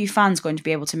so few fans going to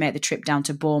be able to make the trip down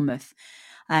to Bournemouth.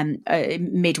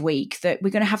 midweek, that we're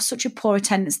going to have such a poor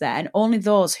attendance there, and only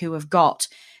those who have got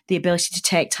the ability to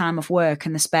take time off work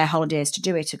and the spare holidays to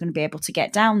do it are going to be able to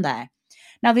get down there.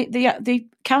 Now, the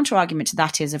counter argument to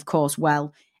that is, of course,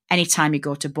 well, any time you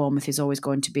go to Bournemouth is always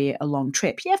going to be a long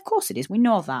trip. Yeah, of course it is. We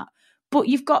know that. But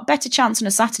you've got better chance on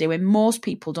a Saturday when most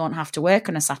people don't have to work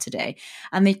on a Saturday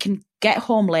and they can get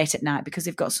home late at night because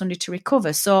they've got Sunday to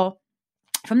recover. So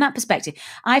from that perspective,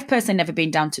 I've personally never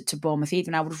been down to Bournemouth either,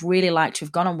 and I would have really liked to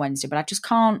have gone on Wednesday, but I just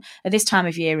can't, at this time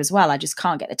of year as well, I just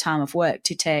can't get the time of work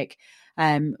to take,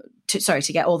 to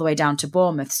get all the way down to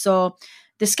Bournemouth. So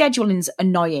the scheduling's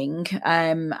annoying.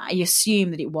 I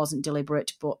assume that it wasn't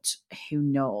deliberate, but who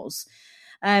knows?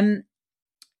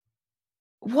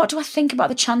 What do I think about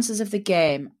the chances of the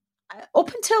game?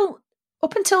 Up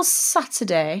until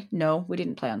Saturday, no, we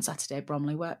didn't play on Saturday,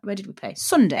 Bromley. Where did we play?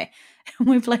 Sunday.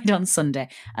 We played on Sunday.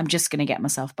 I'm just going to get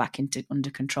myself back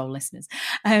under control, listeners.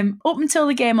 Up until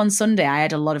the game on Sunday, I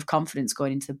had a lot of confidence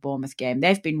going into the Bournemouth game.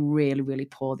 They've been really, really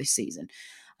poor this season.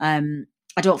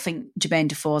 I don't think Jermaine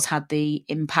Defoe's had the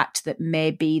impact that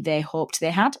maybe they hoped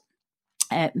they had.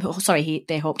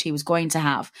 They hoped he was going to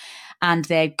have. And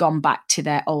they've gone back to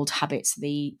their old habits,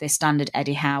 the standard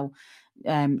Eddie Howe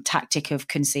tactic of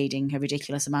conceding a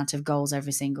ridiculous amount of goals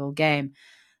every single game.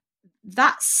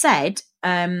 That said,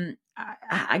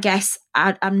 I guess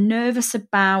I'm nervous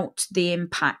about the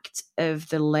impact of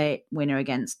the late winner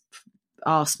against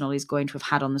Arsenal is going to have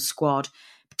had on the squad,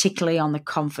 particularly on the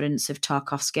confidence of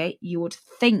Tarkowski. You would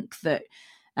think that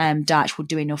Dyche would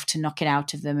do enough to knock it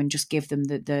out of them and just give them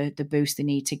the boost they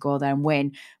need to go there and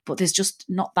win. But there's just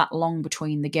not that long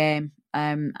between the game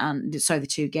the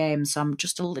two games. So I'm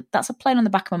just that's a playing on the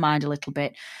back of my mind a little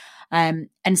bit. And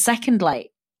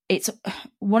secondly, it's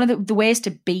one of the ways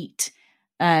to beat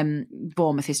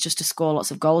Bournemouth is just to score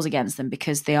lots of goals against them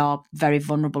because they are very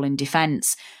vulnerable in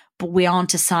defence. But we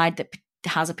aren't a side that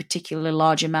has a particularly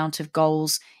large amount of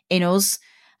goals in us.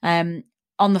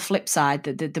 On the flip side,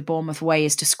 the Bournemouth way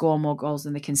is to score more goals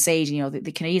than they concede. You know,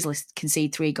 they can easily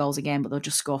concede 3 goals a game, but they'll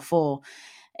just score 4.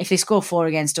 If they score 4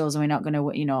 against us, and we're not going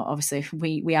to, you know, obviously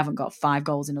we haven't got 5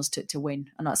 goals in us to win.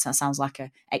 I know that sounds like an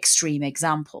extreme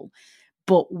example,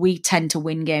 but we tend to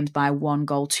win games by 1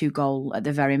 goal, 2 goal at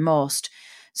the very most.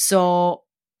 So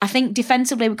I think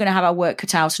defensively we're going to have our work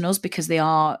cut out on us because they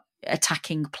are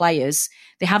attacking players.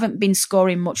 They haven't been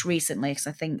scoring much recently because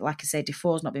I think, like I say,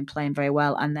 Defoe's not been playing very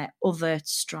well, and their other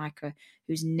striker,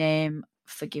 whose name,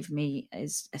 forgive me,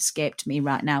 has escaped me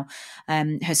right now,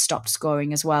 has stopped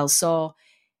scoring as well. So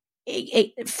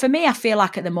for me, I feel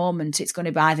like at the moment it's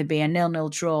going to either be a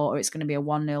 0-0 draw or it's going to be a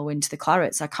 1-0 win to the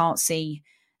Clarets. I can't see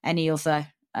any other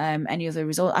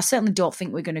result. I certainly don't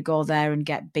think we're going to go there and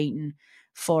get beaten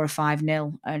 4 or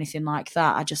 5-0 or anything like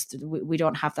that. We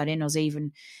don't have that in us.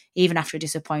 Even after a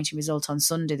disappointing result on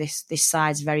Sunday, this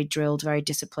side's very drilled, very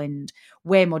disciplined,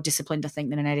 way more disciplined, I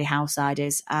think, than an Eddie Howe side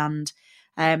is. And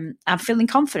I'm feeling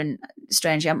confident.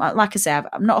 Strangely, like I say,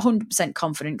 I'm not 100%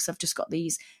 confident because I've just got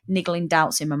these niggling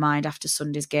doubts in my mind after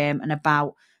Sunday's game and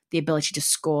about the ability to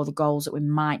score the goals that we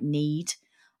might need.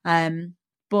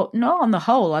 But no, on the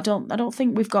whole, I don't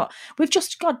think we've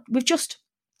just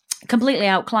completely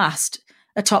outclassed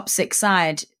a top 6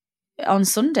 side on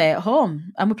Sunday at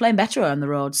home, and we're playing better on the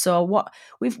road. So what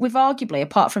we've arguably,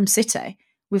 apart from City,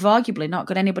 we've arguably not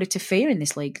got anybody to fear in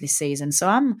this league this season.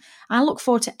 So I look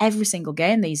forward to every single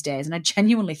game these days, and I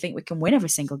genuinely think we can win every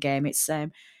single game. It's a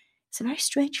very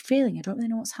strange feeling. I don't really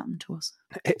know what's happened to us.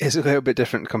 It is a little bit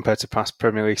different compared to past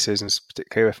Premier League seasons,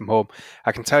 particularly away from home.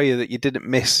 I can tell you that you didn't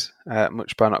miss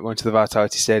much by not going to the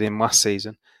Vitality Stadium last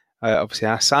season. Obviously,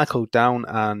 I cycled down,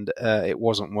 and it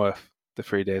wasn't worth the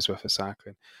 3 days worth of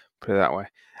cycling, put it that way.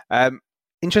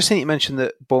 Interesting you mentioned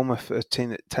that Bournemouth are a team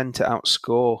that tend to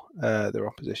outscore their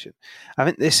opposition. I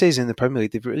think this season in the Premier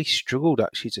League, they've really struggled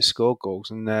actually to score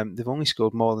goals, and they've only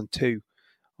scored more than 2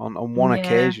 on one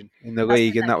occasion in the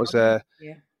league, and that was that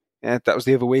was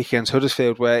the other week against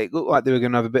Huddersfield, where it looked like they were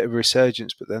going to have a bit of a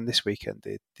resurgence, but then this weekend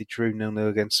they drew 0-0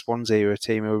 against Swansea, a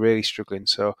team who were really struggling.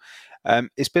 So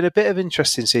it's been a bit of an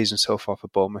interesting season so far for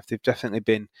Bournemouth. They've definitely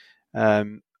been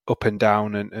up and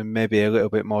down, and maybe a little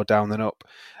bit more down than up.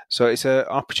 So it's an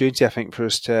opportunity, I think, for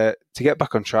us to get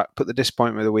back on track, put the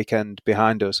disappointment of the weekend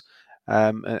behind us,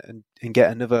 and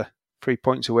get another 3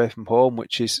 points away from home,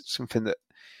 which is something that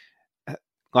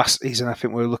last season I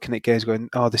think we were looking at games going,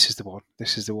 oh, this is the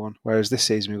one. Whereas this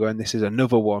season we're going, this is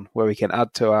another one where we can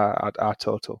add to our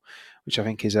total, which I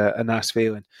think is a nice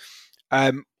feeling.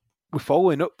 We're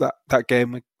following up that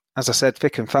game, as I said,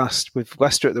 thick and fast, with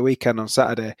Leicester at the weekend on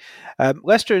Saturday.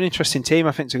 Leicester are an interesting team,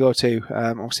 I think, to go to.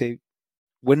 Obviously,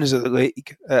 winners of the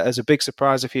league as a big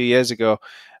surprise a few years ago,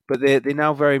 but they're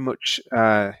now very much,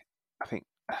 I think,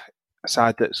 a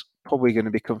side that's probably going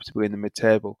to be comfortably in the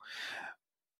mid-table.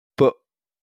 But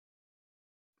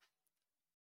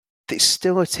it's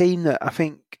still a team that I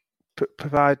think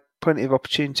provide plenty of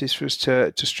opportunities for us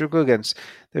to struggle against.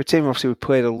 They're a team, obviously, we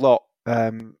played a lot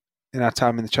in our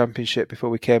time in the Championship before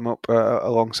we came up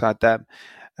alongside them.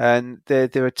 And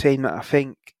they're a team that I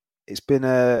think it's been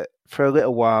for a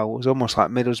little while, it was almost like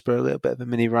Middlesbrough, a little bit of a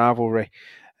mini rivalry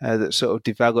that sort of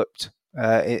developed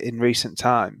in recent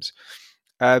times.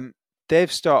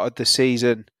 They've started the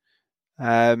season,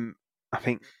 I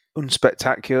think,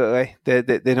 unspectacularly.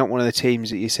 They're not one of the teams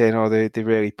that you're saying, oh, they're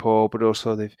really poor, but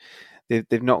also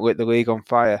they've not lit the league on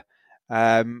fire.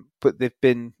 But they've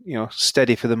been,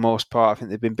 steady for the most part. I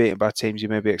think they've been beaten by teams you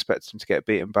maybe expect them to get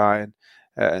beaten by,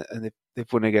 and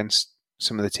they've won against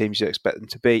some of the teams you expect them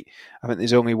to beat. I think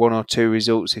there's only one or two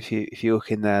results if you look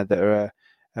in there that are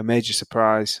a major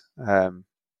surprise for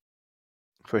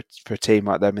a team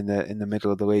like them in the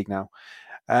middle of the league now.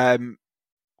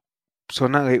 So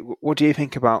Natalie, what do you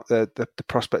think about the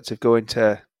prospect of going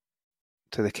to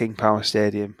the King Power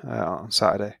Stadium on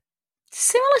Saturday?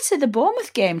 Similar to the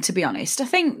Bournemouth game, to be honest. I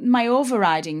think my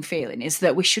overriding feeling is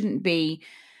that we shouldn't be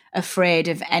afraid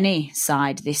of any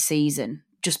side this season,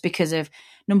 just because of,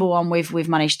 number one, we've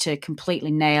managed to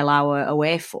completely nail our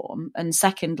away form, and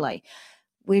secondly,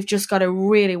 we've just got a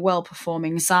really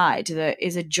well-performing side that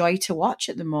is a joy to watch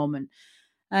at the moment.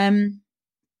 I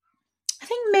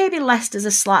think maybe Leicester's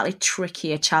a slightly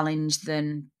trickier challenge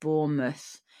than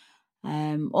Bournemouth.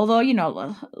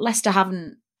 Although, Leicester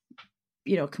haven't,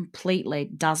 completely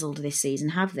dazzled this season,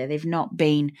 have they? They've not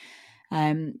been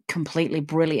completely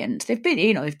brilliant. They've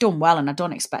been, they've done well, and I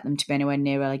don't expect them to be anywhere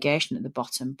near relegation at the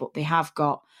bottom, but they have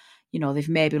got, they've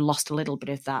maybe lost a little bit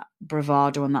of that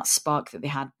bravado and that spark that they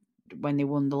had when they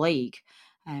won the league.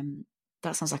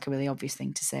 That sounds like a really obvious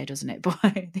thing to say, doesn't it? But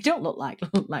they don't look like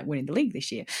winning the league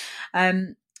this year.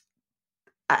 I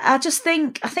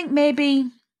think maybe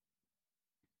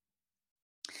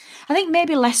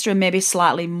Leicester are maybe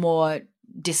slightly more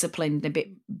disciplined, a bit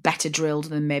better drilled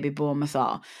than maybe Bournemouth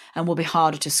are, and will be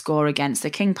harder to score against. The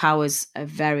King Power's a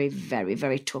very, very,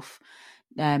 very tough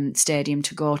stadium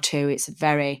to go to. It's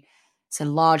a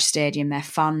large stadium. Their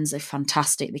fans are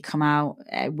fantastic. They come out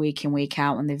week in, week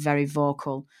out, and they're very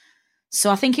vocal. So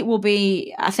I think it will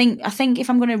be. I think if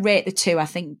I'm going to rate the two, I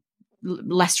think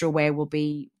Leicester away will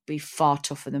be far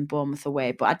tougher than Bournemouth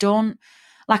away. But I don't.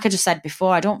 Like I just said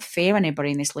before, I don't fear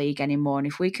anybody in this league anymore. And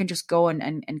if we can just go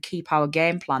and keep our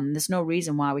game plan, there's no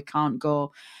reason why we can't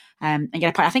go and get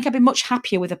a point. I think I'd be much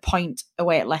happier with a point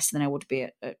away at Leicester than I would be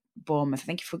at Bournemouth. I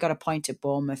think if we got a point at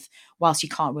Bournemouth, whilst you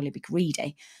can't really be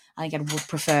greedy, I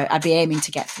think I'd be aiming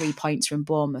to get 3 points from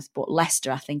Bournemouth. But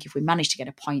Leicester, I think if we manage to get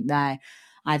a point there,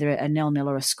 either a 0-0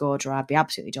 or a score draw, I'd be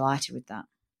absolutely delighted with that.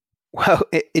 Well,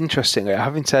 interestingly,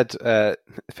 having said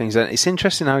things, it's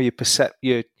interesting how your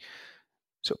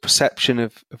sort of perception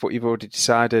of what you've already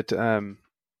decided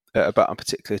about a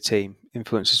particular team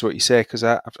influences what you say, because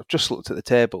I've just looked at the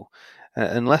table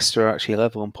and Leicester are actually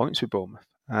level on points with Bournemouth.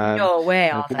 No way,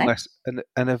 are they?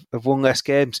 And have won less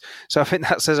games. So I think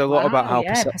that says a lot about how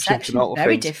perception can alter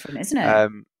very things. Different, isn't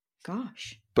it?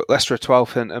 Gosh. But Leicester are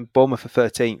 12th and Bournemouth are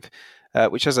 13th.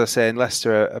 Which, as I say, in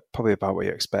Leicester are probably about what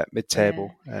you expect,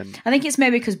 mid-table. Yeah. I think it's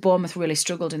maybe because Bournemouth really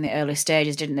struggled in the early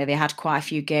stages, didn't they? They had quite a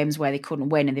few games where they couldn't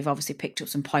win, and they've obviously picked up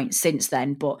some points since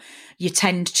then. But you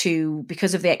tend to,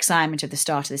 because of the excitement of the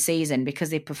start of the season,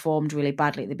 because they performed really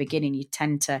badly at the beginning, you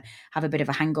tend to have a bit of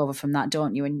a hangover from that,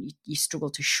 don't you? And you struggle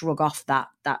to shrug off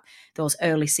those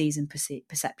early season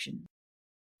perceptions.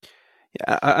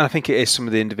 Yeah, I think it is some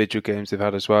of the individual games they've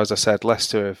had as well. As I said,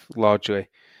 Leicester have largely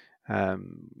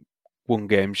won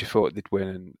games you thought they'd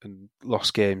win and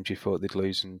lost games you thought they'd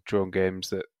lose and drawn games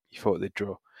that you thought they'd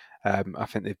draw. I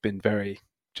think they've been very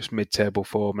just mid-table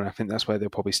form, and I think that's where they'll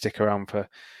probably stick around for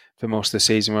most of the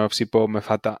season, where obviously Bournemouth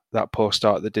had that poor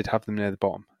start that did have them near the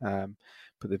bottom,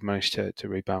 but they've managed to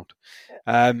rebound.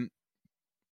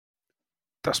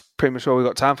 That's pretty much all we've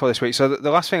got time for this week. So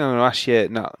the last thing I'm going to ask you,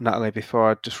 Natalie,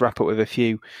 before I just wrap up with a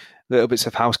few little bits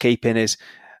of housekeeping is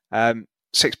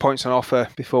 6 points on offer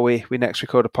before we next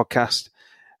record a podcast.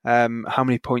 How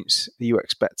many points are you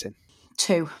expecting?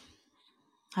 2.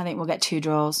 I think we'll get 2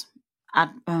 draws.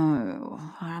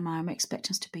 I'm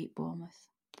expecting us to beat Bournemouth.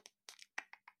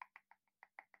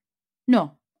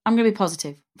 No, I'm going to be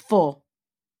positive. 4.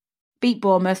 Beat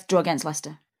Bournemouth, draw against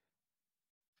Leicester.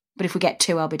 But if we get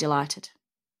 2, I'll be delighted.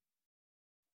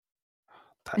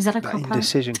 Is that a cop-out?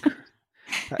 Indecision.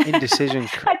 That indecision.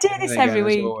 I do this every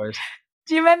week. Always.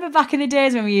 Do you remember back in the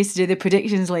days when we used to do the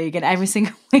predictions league and every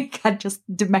single week I'd just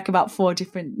make about 4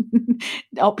 different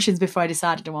options before I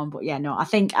decided on one? But yeah, no, I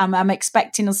think I'm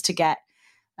expecting us to get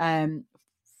 4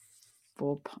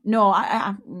 points.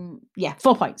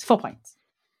 4 points.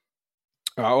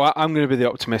 All right, well, I'm going to be the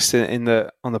optimist on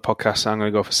the podcast, so I'm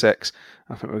going to go for 6.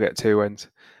 I think we'll get 2 wins.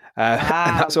 Wow,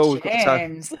 and that's all we've got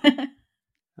time.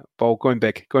 Ball going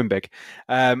big.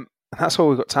 And that's all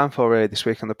we've got time for really this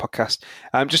week on the podcast.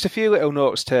 Just a few little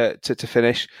notes to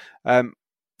finish.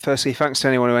 Firstly, thanks to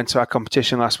anyone who went to our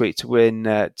competition last week to win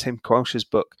Tim Quelch's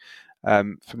book,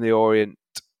 From the Orient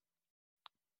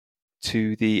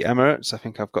to the Emirates. I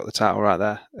think I've got the title right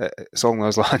there. It's along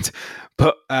those lines.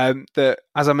 But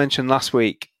as I mentioned last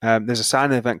week, there's a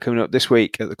signing event coming up this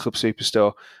week at the Club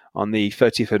Superstore on the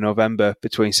 30th of November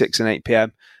between 6 and 8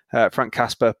 p.m. Frank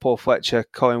Casper, Paul Fletcher,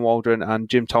 Colin Waldron and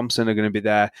Jim Thompson are going to be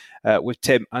there with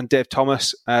Tim and Dave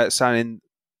Thomas signing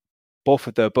both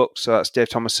of their books. So that's Dave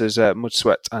Thomas's Mud,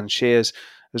 Sweat and Shears,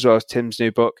 as well as Tim's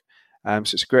new book. So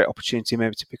it's a great opportunity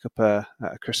maybe to pick up a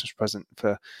Christmas present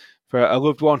for a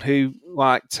loved one who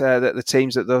liked the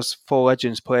teams that those 4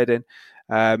 legends played in.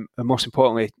 And most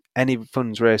importantly, any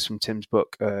funds raised from Tim's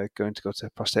book are going to go to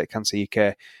Prostate Cancer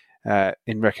UK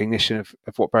in recognition of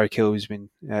what Barry Kilby's been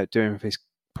doing with his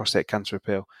prostate cancer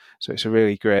appeal. So it's a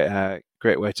really great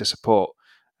way to support,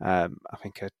 I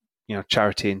think,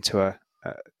 charity into a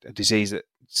disease that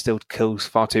still kills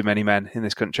far too many men in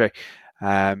this country.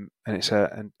 And it's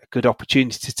a good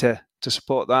opportunity to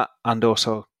support that and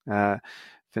also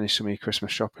finish some of your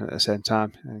Christmas shopping at the same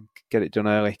time and get it done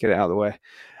early, get it out of the way.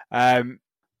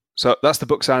 So that's the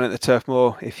book signing at the Turf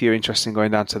Moor if you're interested in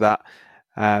going down to that.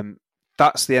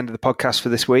 That's the end of the podcast for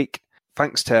this week.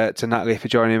 Thanks to Natalie for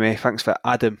joining me. Thanks for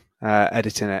Adam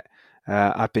editing it.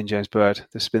 I've been James Bird.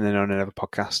 This has been the No Nay Never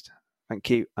podcast. Thank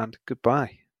you and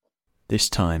goodbye. This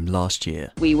time last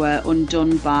year, we were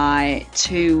undone by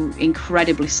 2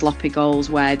 incredibly sloppy goals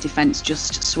where defence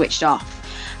just switched off.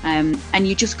 And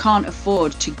you just can't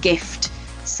afford to gift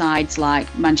sides like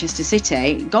Manchester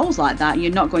City goals like that.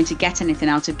 You're not going to get anything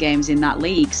out of games in that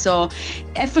league. So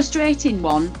a frustrating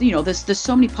one. There's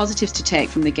so many positives to take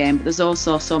from the game, but there's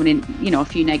also so many, a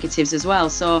few negatives as well.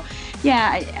 So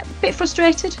yeah, a bit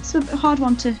frustrated. It's a hard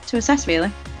one to assess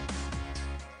really.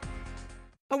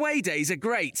 Away days are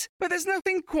great, but there's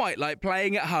nothing quite like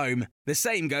playing at home. The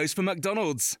same goes for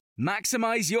McDonald's.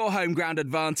 Maximise your home ground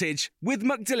advantage with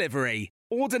McDelivery.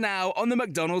 Order now on the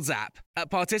McDonald's app.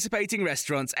 At participating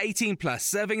restaurants, 18 plus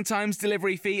serving times,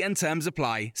 delivery fee and terms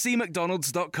apply. See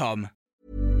mcdonalds.com.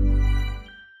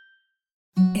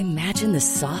 Imagine the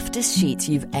softest sheets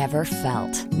you've ever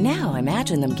felt. Now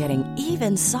imagine them getting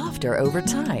even softer over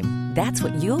time. That's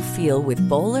what you'll feel with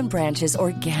Boll & Branch's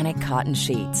organic cotton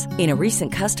sheets. In a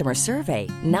recent customer survey,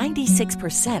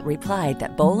 96% replied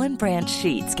that Boll & Branch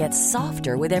sheets get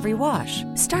softer with every wash.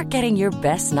 Start getting your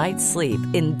best night's sleep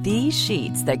in these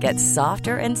sheets that get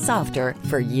softer and softer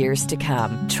for years to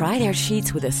come. Try their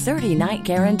sheets with a 30-night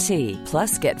guarantee.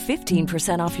 Plus, get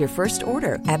 15% off your first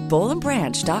order at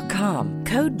bollandbranch.com.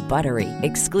 Code BUTTERY.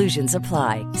 Exclusions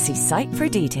apply. See site for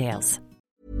details.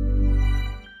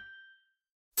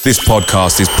 This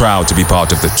podcast is proud to be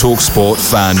part of the TalkSport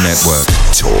Fan Network.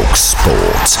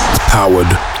 TalkSport. Powered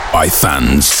by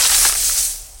fans.